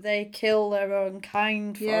do, done it. they kill their own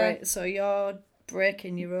kind for Yeah. it. So you're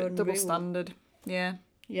breaking your own Double rule. standard. Yeah.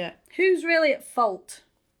 Yeah. Who's really at fault?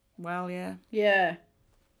 Well, yeah. Yeah.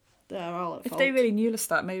 They're all at If fault. they really knew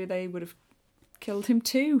Lestat, maybe they would have killed him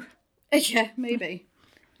too. Yeah, maybe.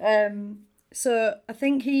 So I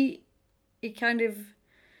think he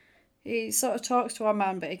sort of talks to our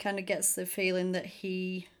man, but he kind of gets the feeling that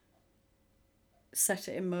he set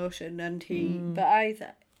it in motion, and he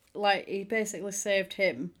basically saved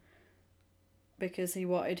him because he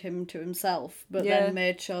wanted him to himself, but then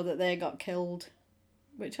made sure that they got killed,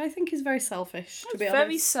 which I think is very selfish. To be honest,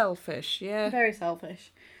 Very selfish, yeah. very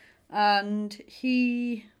selfish, and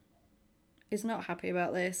he is not happy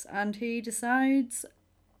about this, and he decides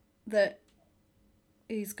that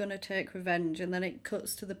he's gonna take revenge, and then it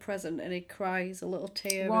cuts to the present, and he cries a little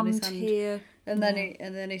tear on his hand, tear. and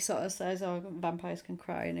then he sort of says, "Oh, vampires can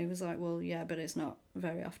cry," and he was like, "Well, yeah, but it's not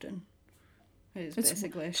very often. It's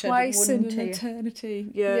basically a shed of Twice one in an tear."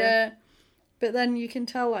 eternity. Yeah. Yeah, but then you can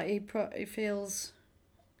tell like he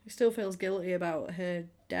still feels guilty about her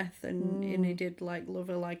death, and he did like love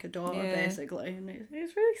her like a daughter basically, and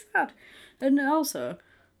it's really sad. And also,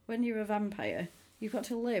 when you're a vampire, you've got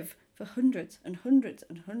to live for hundreds and hundreds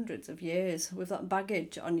and hundreds of years with that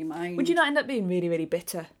baggage on your mind. Would you not end up being really, really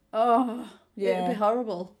bitter? Oh, Yeah. it'd be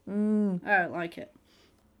horrible. I don't like it.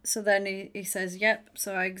 So then he says, "Yep,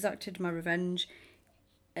 so I exacted my revenge."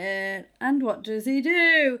 And what does he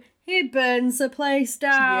do? He burns the place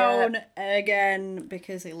down again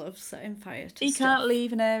because he loves setting fire to He stuff. can't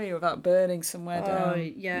leave an area without burning somewhere Oh,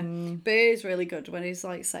 down. yeah. But it is really good when he's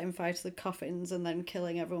like setting fire to the coffins and then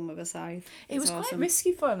killing everyone with a scythe. It was It's quite awesome.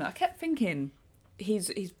 risky for him. I kept thinking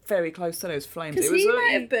he's very close to those flames. Because It was he like-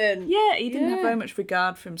 might have been. Yeah, he didn't have Yeah. very much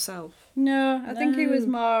regard for himself. No, I think he was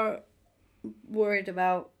No. more worried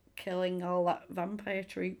about killing all that vampire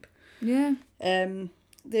troop. Yeah.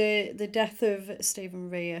 The death of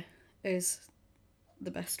Stephen Rea is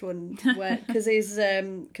the best one, because he's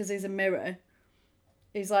a mirror.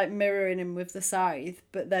 He's like mirroring him with the scythe,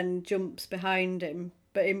 but then jumps behind him.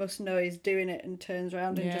 But he must know he's doing it and turns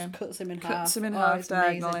around and just cuts him in half. Cuts him in Oh, half it's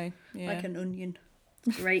amazing. diagonally. Yeah. Like an onion.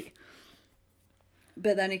 It's great.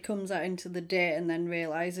 But then he comes out into the day and then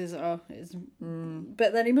realises, it's...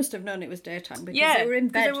 But then he must have known it was daytime because they were in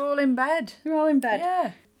bed. They were all in bed. They were all in bed.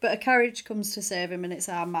 Yeah. But a carriage comes to save him, and it's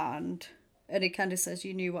Armand. And he kind of says,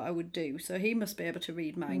 "You knew what I would do." So he must be able to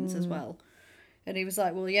read minds as well. And he was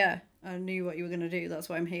like, "Well, yeah, I knew what you were going to do. That's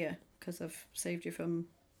why I'm here, because I've saved you from..."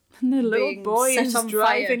 And the little being boy set is on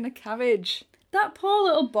driving fire. the carriage. That poor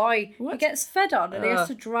little boy. He What? gets fed on, and he has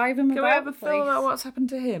to drive him Can we about have a the feel about place. what's happened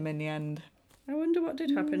to him in the end? I wonder what did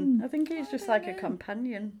happen. I think he's just like a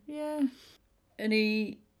companion. Yeah. And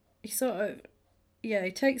he sort of... Yeah,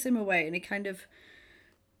 he takes him away, and he kind of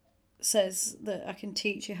says that I can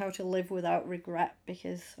teach you how to live without regret,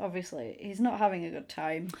 because obviously he's not having a good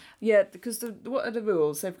time. Yeah, because what are the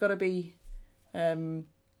rules? They've got to be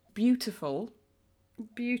beautiful,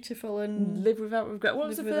 And live without regret. What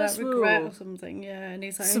was the live without first regret rule? or something, yeah. And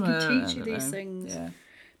he's like, Something, I can I teach you don't these know. things. Yeah.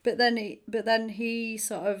 But then he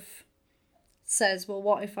sort of says, well,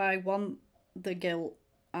 what if I want the guilt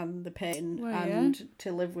and the pain Well, and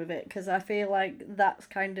to live with it? Because I feel like that's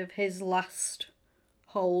kind of his last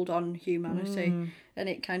hold on humanity, and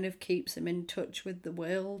it kind of keeps him in touch with the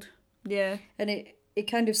world. Yeah. And it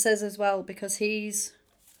kind of says as well, because he's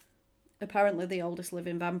apparently the oldest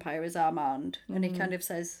living vampire is Armand, and he kind of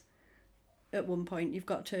says at one point, you've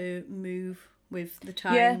got to move with the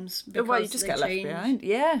times. Yeah. Well, you because just they get left change, behind.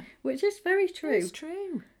 Yeah. which is very true. It's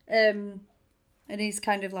true. And he's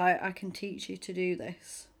kind of like, I can teach you to do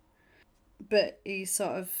this. But he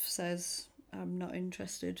sort of says, I'm not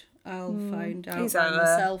interested. I'll find out He's by out there.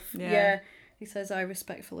 myself. Yeah. He says, I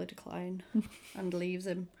respectfully decline and leaves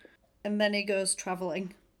him. And then he goes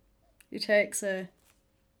travelling. He takes a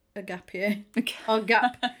gap year. Or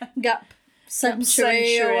gap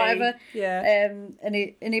century or whatever. Yeah. And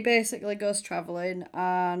he basically goes travelling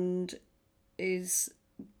and he's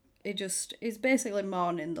basically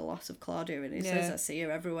mourning the loss of Claudia, and he says, I see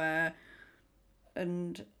her everywhere.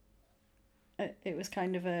 And it was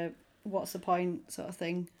kind of a what's the point sort of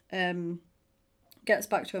thing. Gets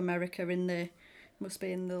back to America must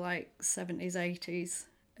be in the like 70s,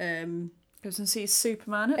 80s. Goes and sees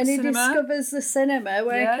Superman at and the he cinema. discovers the cinema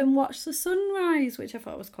where Yeah. he can watch the sunrise, which I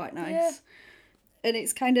thought was quite nice. Yeah. And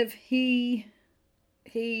it's kind of he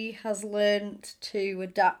has learnt to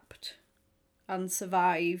adapt and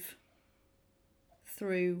survive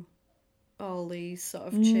through all these sort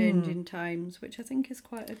of changing times, which I think is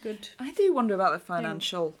quite a good. I do wonder about the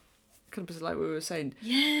financial, kind of like we were saying.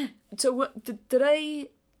 Yeah, So what do they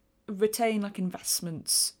retain like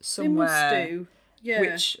investments somewhere? they must do. Yeah,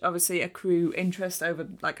 Which obviously accrue interest over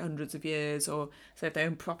like hundreds of years, or say if they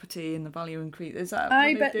own property and the value increase. Is that?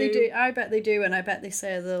 I what bet they do. I bet they do, and I bet they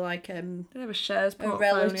say they're like They have a shares a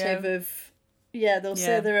portfolio. relative of. Yeah, they'll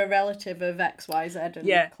say they're a relative of XYZ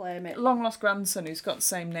and claim it. Long lost grandson who's got the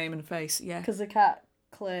same name and face. Yeah. Because they can't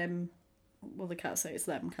claim. Well, they can't say it's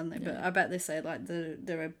them, can they? But I bet they say like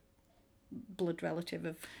they're a blood relative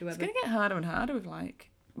of It's whoever. going to get harder and harder with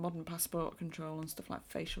like modern passport control and stuff like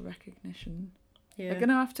facial recognition. Yeah. They're going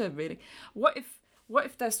to have to really. What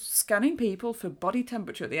if they're scanning people for body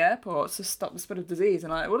temperature at the airports to stop the spread of disease,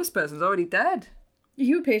 and like, well, this person's already dead.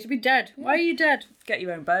 You appear to be dead. Why are you dead? Get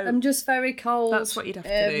your own boat. I'm just very cold. That's what you'd have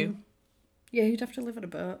to do. Yeah, you'd have to live on a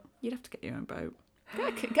boat. You'd have to get your own boat.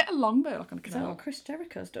 Get a longboat like on a Is that canal. what Chris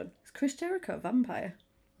Jericho's done? Is Chris Jericho a vampire?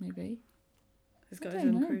 Maybe. He's got I his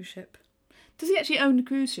don't own know. cruise ship. Does he actually own the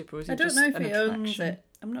cruise ship, or is he I don't just know if an he attraction? owns it.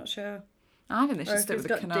 I'm not sure. I think they Or should if stick he's with the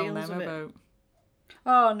got Canal deals Nemo with it. boat.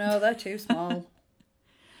 Oh no, they're too small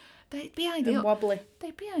They'd be and ideal. wobbly.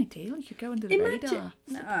 They'd be ideal. You could go under the radar.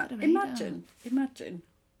 Imagine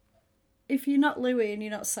if you're not Louis and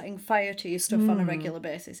you're not setting fire to your stuff on a regular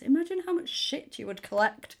basis. Imagine how much shit you would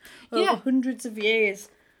collect over hundreds of years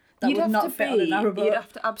that You'd would have not to fit on a narrow boat. You'd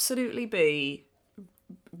have to absolutely be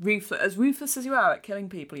ruthless as you are at killing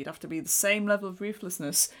people. You'd have to be the same level of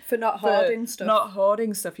ruthlessness For not hoarding stuff. Not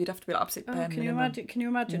hoarding stuff. You'd have to be like absolute bare Can you minimum. imagine? Can you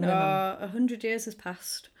imagine? Minimum. 100 years has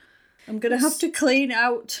passed. I'm gonna have to clean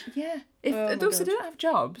out. Yeah. If Oh my those who God. don't have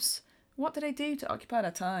jobs, what do they do to occupy their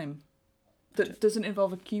time? That doesn't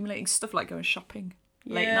involve accumulating stuff like going shopping,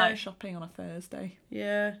 late Yeah. night shopping on a Thursday.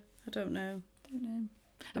 Yeah, I don't know.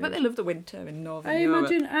 I bet they love the winter in Northern I Europe.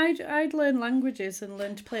 imagine I'd learn languages and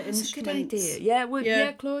learn to play That's a instruments. good idea. Yeah, well, Yeah.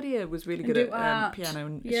 yeah. Claudia was really And good do at art. piano,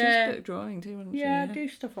 and she was Yeah. good at drawing too, wasn't she? Yeah, do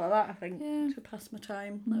stuff like that. I think Yeah. to pass my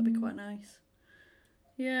time. That'd be quite nice.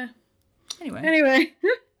 Yeah. Anyway.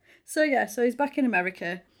 So he's back in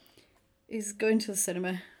America. He's going to the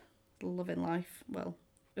cinema, loving life. Well,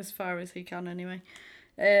 as far as he can anyway.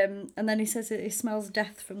 And then he says that he smells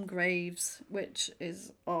death from graves, which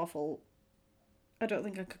is awful. I don't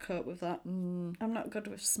think I could cope with that. I'm not good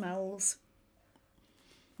with smells.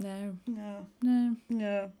 No.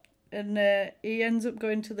 No. And he ends up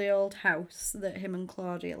going to the old house that him and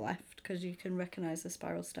Claudia left, because you can recognise the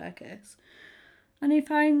spiral staircase. And he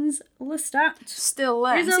finds Lestat. Still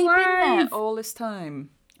there. He's Has he been there alive! all this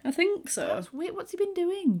time? I think so. That's weird. What's he been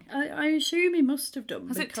doing? I assume he must have done.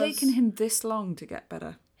 Has it because taken him this long to get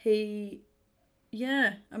better?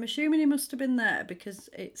 Yeah, I'm assuming he must have been there because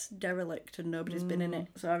it's derelict and nobody's been in it.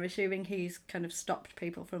 So I'm assuming he's kind of stopped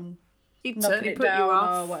people from He'd knocking certainly it put you down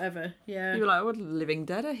off. or whatever. Yeah. You were like, what living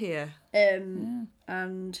dead are here?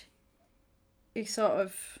 And he sort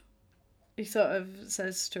of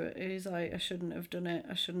says to it, he's like, I shouldn't have done it.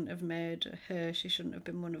 I shouldn't have made her. She shouldn't have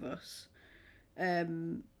been one of us.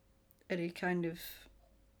 And he kind of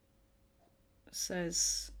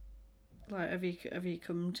says, like, have you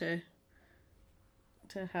come to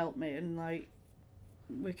help me, and like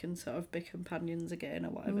we can sort of be companions again or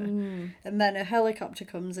whatever. And then a helicopter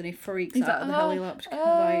comes and he freaks He's out like, the helicopter.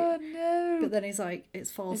 oh, Like, no. but then he's like,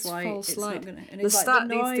 it's false light. False it's light. not gonna. And The he's like, start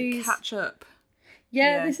the needs noise. to catch up.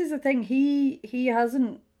 Yeah, this is the thing. He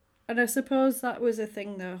hasn't, and I suppose that was a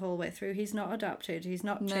thing the whole way through. He's not adapted. He's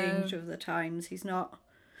not changed with the times. He's not.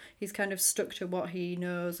 He's kind of stuck to what he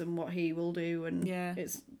knows and what he will do, and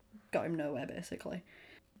it's got him nowhere basically.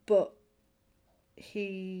 But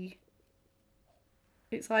he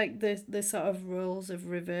it's like the sort of roles have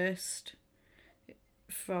reversed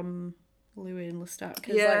from Louis and Lestat,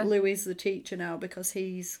 because like Louis is the teacher now because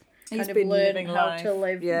he's kind of been learned living how life. to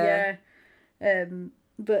live. Yeah.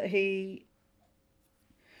 But he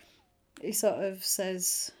sort of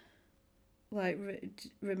says, like,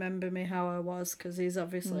 remember me how I was, because he's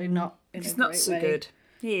obviously not in He's a not great so way. good.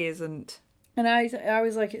 He isn't. And I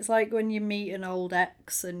was like, it's like when you meet an old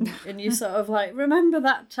ex and you sort of like, remember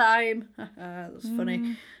that time? That's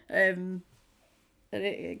funny. And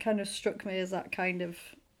it kind of struck me as that kind of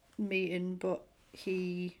meeting, but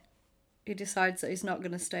he decides that he's not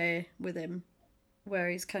going to stay with him, where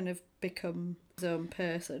he's kind of become his own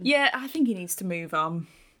person. Yeah, I think he needs to move on.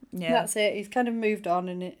 Yeah. That's it. He's kind of moved on,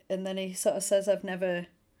 and then he sort of says, I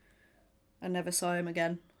never saw him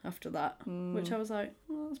again after that, which I was like,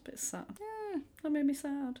 oh, that's a bit sad. Yeah, that made me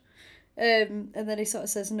sad. And then he sort of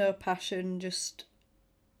says, no passion, just,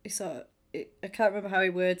 I can't remember how he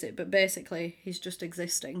words it, but basically he's just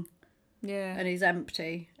existing. Yeah. And he's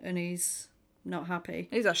empty, and he's not happy.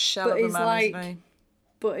 He's a shell But of a he's man, like, isn't he?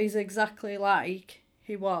 But he's exactly like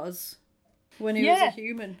he was when he was a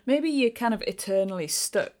human. Maybe you're kind of eternally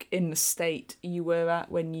stuck in the state you were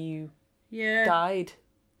at when you died.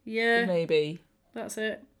 Yeah. Maybe. That's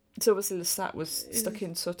it. So obviously Lestat was stuck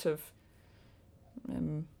in sort of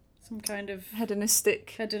some kind of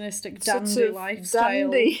hedonistic dandy sort of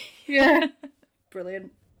lifestyle. Dandy. Yeah.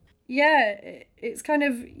 Brilliant. Yeah, it's kind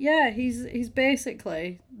of, he's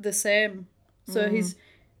basically the same. So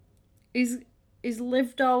he's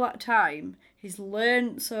lived all that time. He's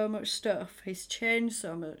learned so much stuff. He's changed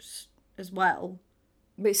so much as well.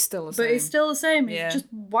 But he's still the same. But he's still the same. He's Yeah. just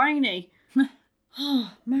whiny.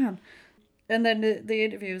 Oh, man. And then the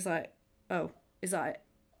interview was like, oh, is that it?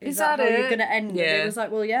 Is that how you're going to end? Yeah. And it was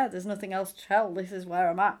like, well, yeah, there's nothing else to tell. This is where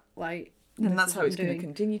I'm at. Like, and this that's is how what it's I'm going to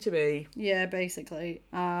doing. continue to be. Yeah, basically.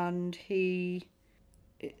 And he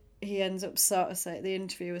ends up sort of saying, the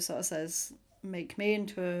interviewer sort of says, make me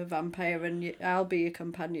into a vampire and I'll be your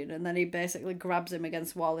companion. And then he basically grabs him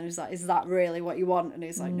against the wall and he's like, is that really what you want? And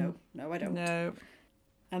he's like, no, I don't. No.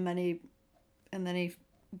 And then he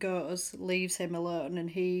goes, leaves him alone, and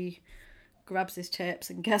he grabs his tapes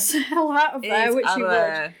and gets the hell out of there, which he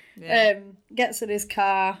would. Yeah. Gets in his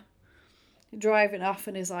car, driving off,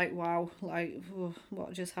 and is like, wow, like,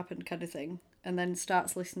 what just happened, kind of thing. And then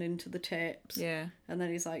starts listening to the tapes. Yeah. And then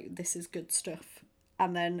he's like, this is good stuff.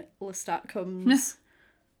 And then Lestat comes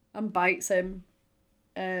and bites him,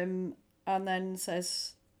 and then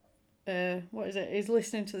says, what is it? He's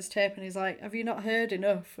listening to this tape and he's like, have you not heard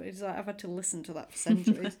enough? He's like, I've had to listen to that for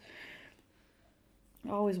centuries.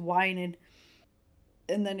 Always whining.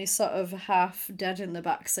 And then he's sort of half dead in the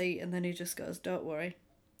back seat, and then he just goes, don't worry,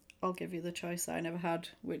 I'll give you the choice I never had,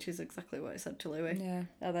 which is exactly what he said to Louis. Yeah.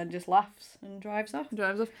 And then just laughs and drives off.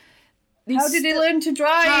 How did he learn to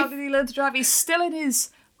drive? How did he learn to drive? He's still in his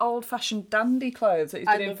old-fashioned dandy clothes that he's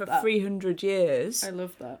been in for 300 years. I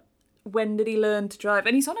love that. When did he learn to drive?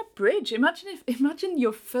 And he's on a bridge. Imagine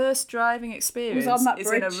your first driving experience on that is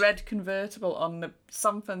in a bridge. red convertible on the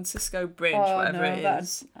San Francisco Bridge, whatever it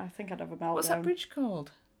is. I think I'd have a meltdown. What's that bridge called?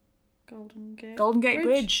 Golden Gate. Golden Gate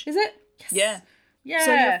Bridge. Is it? Yes. Yeah. Yeah.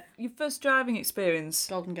 So your first driving experience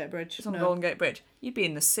Golden Gate Bridge. is on Golden Gate Bridge. You'd be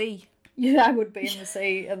in the sea. Yeah, I would be in the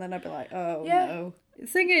sea, and then I'd be like, oh no. The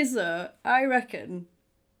thing is, though, I reckon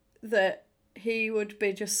that he would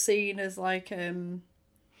be just seen as like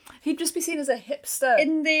He'd just be seen as a hipster.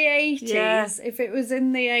 in the 80s. Yeah. If it was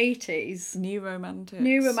in the 80s, New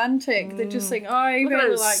romantic. they'd just think, oh, he Look at really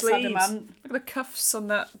those likes sleeves. Adamant. Look at the cuffs on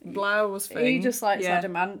that blouse thing. He just likes Yeah.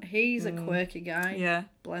 Adamant. He's a quirky guy. Yeah.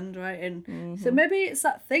 Blend right in. So maybe it's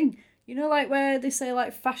that thing. You know, like where they say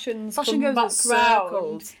like fashion Fashion come goes back in round,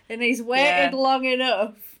 circles. and he's waited long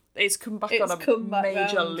enough. It's come back It's on a come back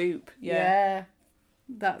major round. loop. Yeah,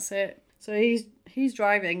 that's it. So he's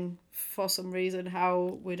driving for some reason,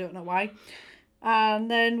 how we don't know why, and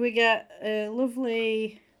then we get a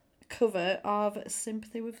lovely cover of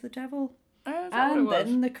Sympathy with the Devil, Oh, is that and what it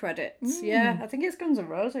was? then the credits. Yeah, I think it's Guns N'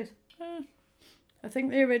 Roses. I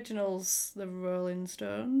think the original's the Rolling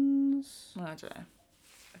Stones. I don't know.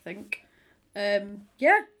 I think.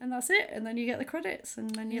 Yeah, and that's it. And then you get the credits, and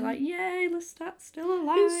then you're like, yay, Lestat's still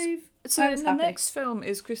alive. So I was in the happy. next film,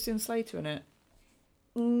 is Christian Slater in it?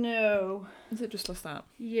 No. Is it just Lestat?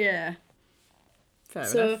 Yeah. Fair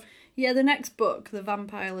So, enough. yeah, the next book, The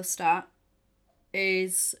Vampire Lestat,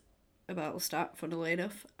 is about Lestat, funnily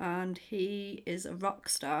enough, and he is a rock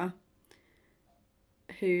star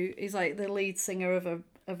who is like the lead singer of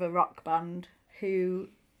a rock band who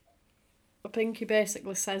I think he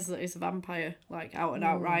basically says that he's a vampire, like out and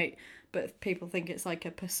outright, but people think it's like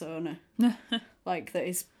a persona, like that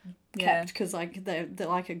is kept because like they're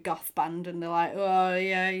like a goth band and they're like, oh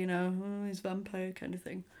yeah, you know, he's a vampire kind of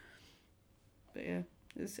thing. But yeah.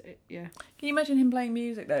 Can you imagine him playing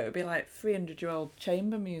music though? It would be like 300-year-old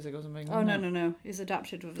chamber music or something. Oh no, he's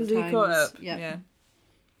adapted with the times. He caught up?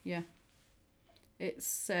 Yeah.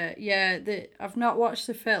 It's I've not watched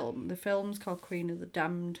the film. The film's called Queen of the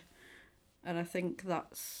Damned, and I think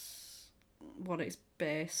that's what it's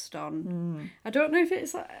based on. I don't know if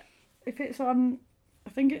it's on. I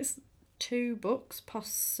think it's 2 books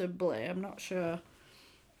possibly. I'm not sure,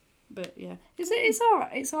 but yeah, it's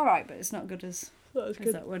alright. It's alright, but it's not good as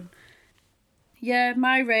that one. Yeah,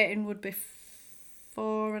 my rating would be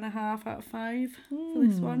 4.5 out of 5 for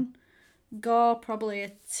this one. Gore probably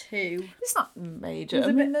a 2. It's not major.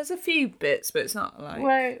 I mean, there's a few bits, but it's not like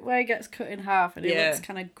where he gets cut in half and it looks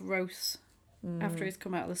kind of gross after he's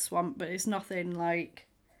come out of the swamp. But it's nothing like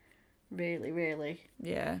really, really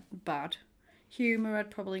bad. Humour,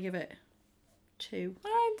 I'd probably give it 2.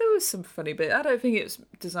 There was some funny bit. I don't think it's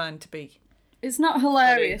designed to be. It's not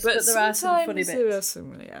hilarious, but there are some funny bits. There are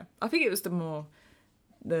some, I think it was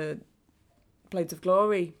the Blades of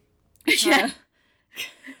Glory.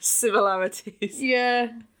 Similarities.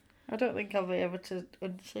 Yeah. I don't think I'll be able to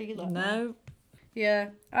unsee that. No.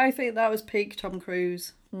 Yeah. I think that was peak Tom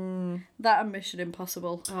Cruise. That and Mission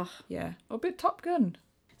Impossible. Oh. Yeah. Or a bit Top Gun.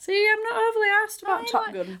 See, I'm not overly asked about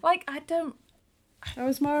Top Gun. Like, I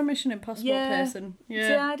was more a Mission Impossible person. Yeah.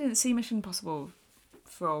 See, I didn't see Mission Impossible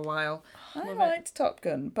for a while. I liked Top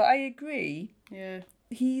Gun, but I agree. Yeah.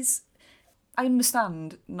 I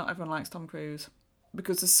understand not everyone likes Tom Cruise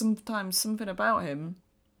because there's sometimes something about him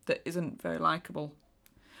that isn't very likeable.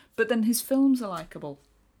 But then his films are likeable.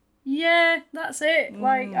 Yeah, that's it.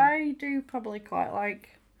 Like, I do probably quite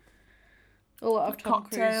like a lot of Tom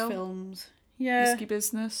Cruise films. Yeah. Risky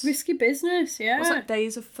Business. Risky Business, yeah. What's that,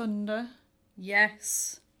 Days of Thunder?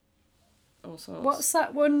 Yes. All sorts. What's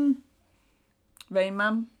that one? Rain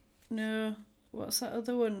Man? No. What's that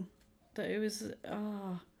other one? That it was... is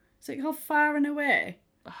it called Far and Away?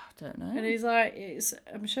 I don't know. And he's like...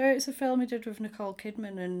 I'm sure it's a film he did with Nicole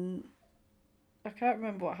Kidman and... I can't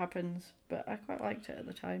remember what happens, but I quite liked it at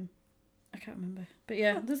the time. I can't remember. But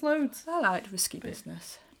yeah, there's loads. I liked Risky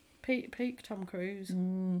Business. Peak Tom Cruise.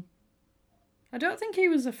 I don't think he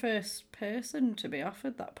was the first person to be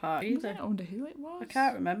offered that part either. I wonder who it was. I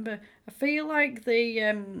can't remember. I feel like the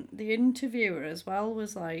interviewer as well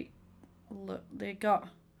was like, look, they got...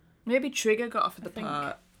 Maybe Trigger got offered the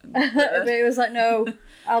part. But it was like, no,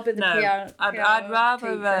 I'll be the piano I'd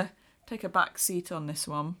rather teacher. Take a back seat on this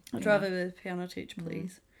one. I'd rather be the piano teacher,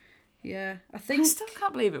 please. Yeah, I think... I still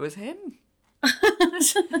can't believe it was him.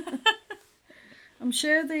 I'm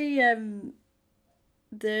sure the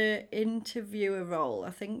interviewer role, I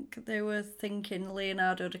think they were thinking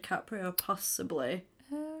Leonardo DiCaprio possibly.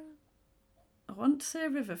 I want to say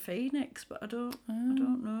River Phoenix, but I don't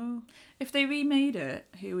know. If they remade it,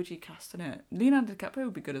 who would you cast in it? Leonardo DiCaprio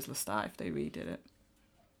would be good as Lestat if they redid it.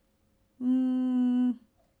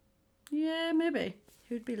 Yeah, maybe.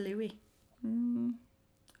 Who'd be Louis? I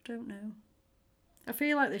don't know. I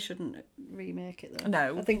feel like they shouldn't remake it though.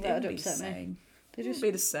 No, I think that'd upset me. They just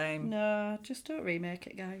be the same. No, just don't remake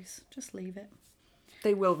it, guys. Just leave it.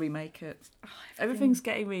 They will remake it. Oh, everything's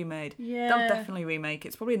getting remade. Yeah. They'll definitely remake it.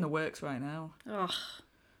 It's probably in the works right now. Oh.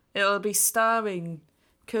 It'll be starring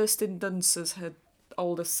Kirsten Dunst as her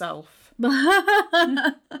older self.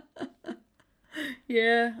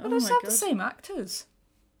 Yeah. But those have the same actors.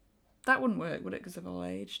 That wouldn't work, would it? Because they've all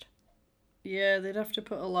aged. Yeah, they'd have to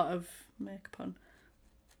put a lot of makeup on.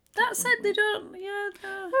 That said, they don't. Yeah,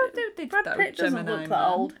 no. Brad Pitt doesn't look that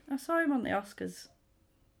old. I saw him on the Oscars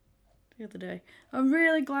the other day. I'm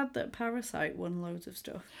really glad that Parasite won loads of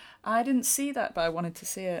stuff. I didn't see that, but I wanted to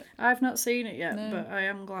see it. I've not seen it yet, but I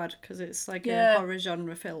am glad because it's like a horror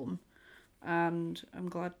genre film, and I'm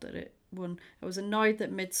glad that it won. I was annoyed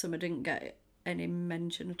that Midsommar didn't get any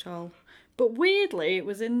mention at all, but weirdly, it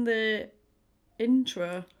was in the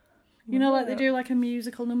intro. You know, like they do like a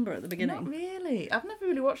musical number at the beginning. Not really. I've never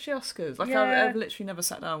really watched the Oscars. Like I've literally never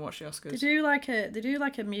sat down and watched the Oscars. They do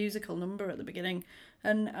like a musical number at the beginning,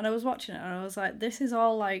 and I was watching it and I was like, this is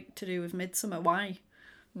all like to do with Midsommar. Why?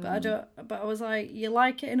 But I was like, you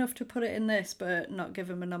like it enough to put it in this, but not give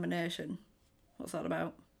him a nomination. What's that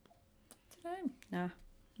about? I don't know. Nah,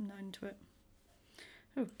 I'm not into it.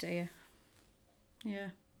 Oh dear. Yeah.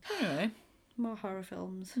 Anyway, more horror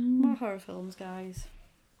films. More horror films, guys.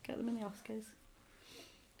 Get them in the Oscars.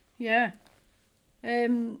 Yeah.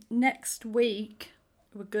 Next week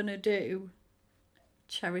we're gonna do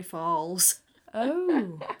Cherry Falls.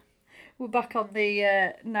 Oh. We're back on the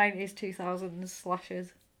 90s, 2000s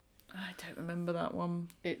slashers. I don't remember that one.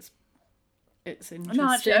 It's interesting.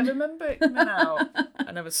 No, actually, I remember it coming out.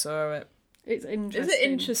 I never saw it. It's interesting. Is it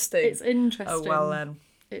interesting? It's interesting. Oh, well then.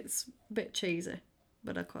 It's a bit cheesy,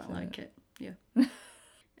 but I quite like it. Yeah.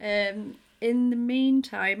 In the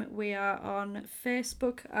meantime, we are on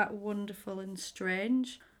Facebook at Wonderful and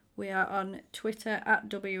Strange. We are on Twitter at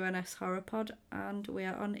WNS Horrorpod, and we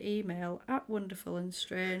are on email at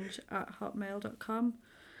wonderfulandstrange@hotmail.com.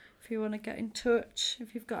 If you want to get in touch,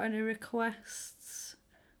 if you've got any requests,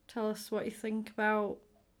 tell us what you think about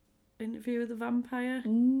Interview with the Vampire.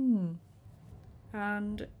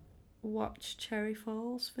 And watch Cherry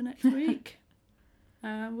Falls for next week.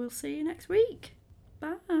 And we'll see you next week.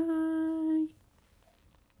 Bye.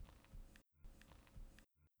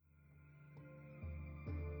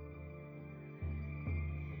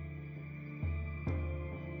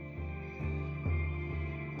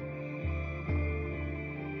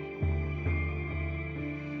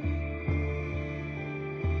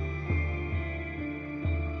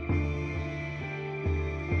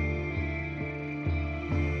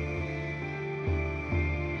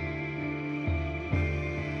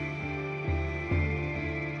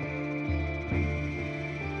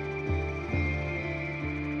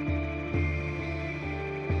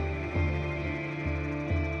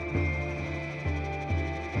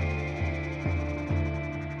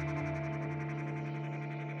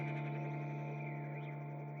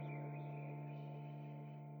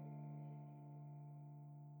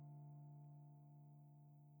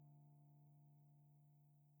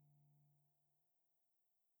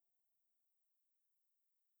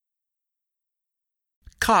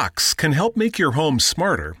 Cox can help make your home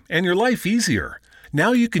smarter and your life easier.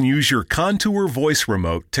 Now you can use your Contour voice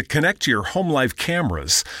remote to connect to your home life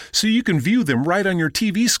cameras so you can view them right on your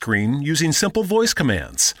TV screen using simple voice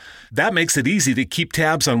commands. That makes it easy to keep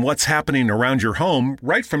tabs on what's happening around your home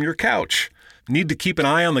right from your couch. Need to keep an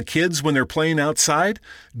eye on the kids when they're playing outside?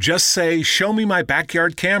 Just say, "Show me my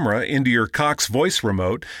backyard camera" into your Cox voice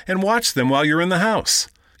remote and watch them while you're in the house.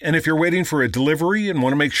 And if you're waiting for a delivery and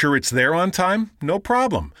want to make sure it's there on time, no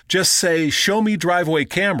problem. Just say, "Show me driveway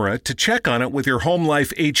camera" to check on it with your Home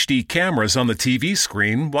Life HD cameras on the TV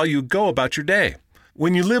screen while you go about your day.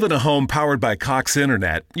 When you live in a home powered by Cox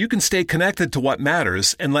Internet, you can stay connected to what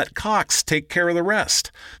matters and let Cox take care of the rest.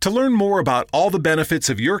 To learn more about all the benefits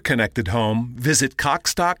of your connected home, visit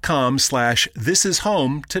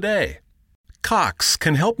cox.com/thisishome today. Cox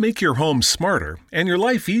can help make your home smarter and your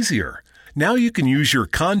life easier. Now you can use your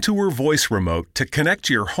Contour voice remote to connect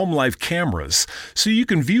to your home life cameras so you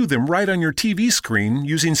can view them right on your TV screen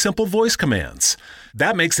using simple voice commands.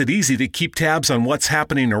 That makes it easy to keep tabs on what's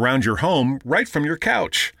happening around your home right from your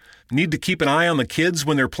couch. Need to keep an eye on the kids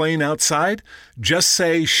when they're playing outside? Just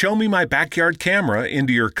say, "Show me my backyard camera"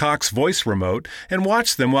 into your Cox voice remote and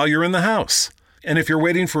watch them while you're in the house. And if you're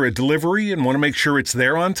waiting for a delivery and want to make sure it's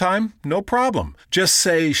there on time, no problem. Just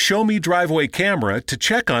say, "Show me driveway camera" to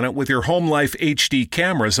check on it with your Home Life HD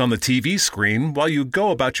cameras on the TV screen while you go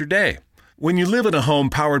about your day. When you live in a home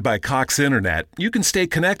powered by Cox Internet, you can stay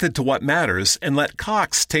connected to what matters and let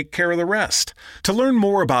Cox take care of the rest. To learn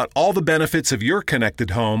more about all the benefits of your connected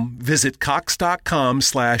home, visit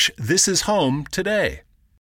cox.com/thisishome today.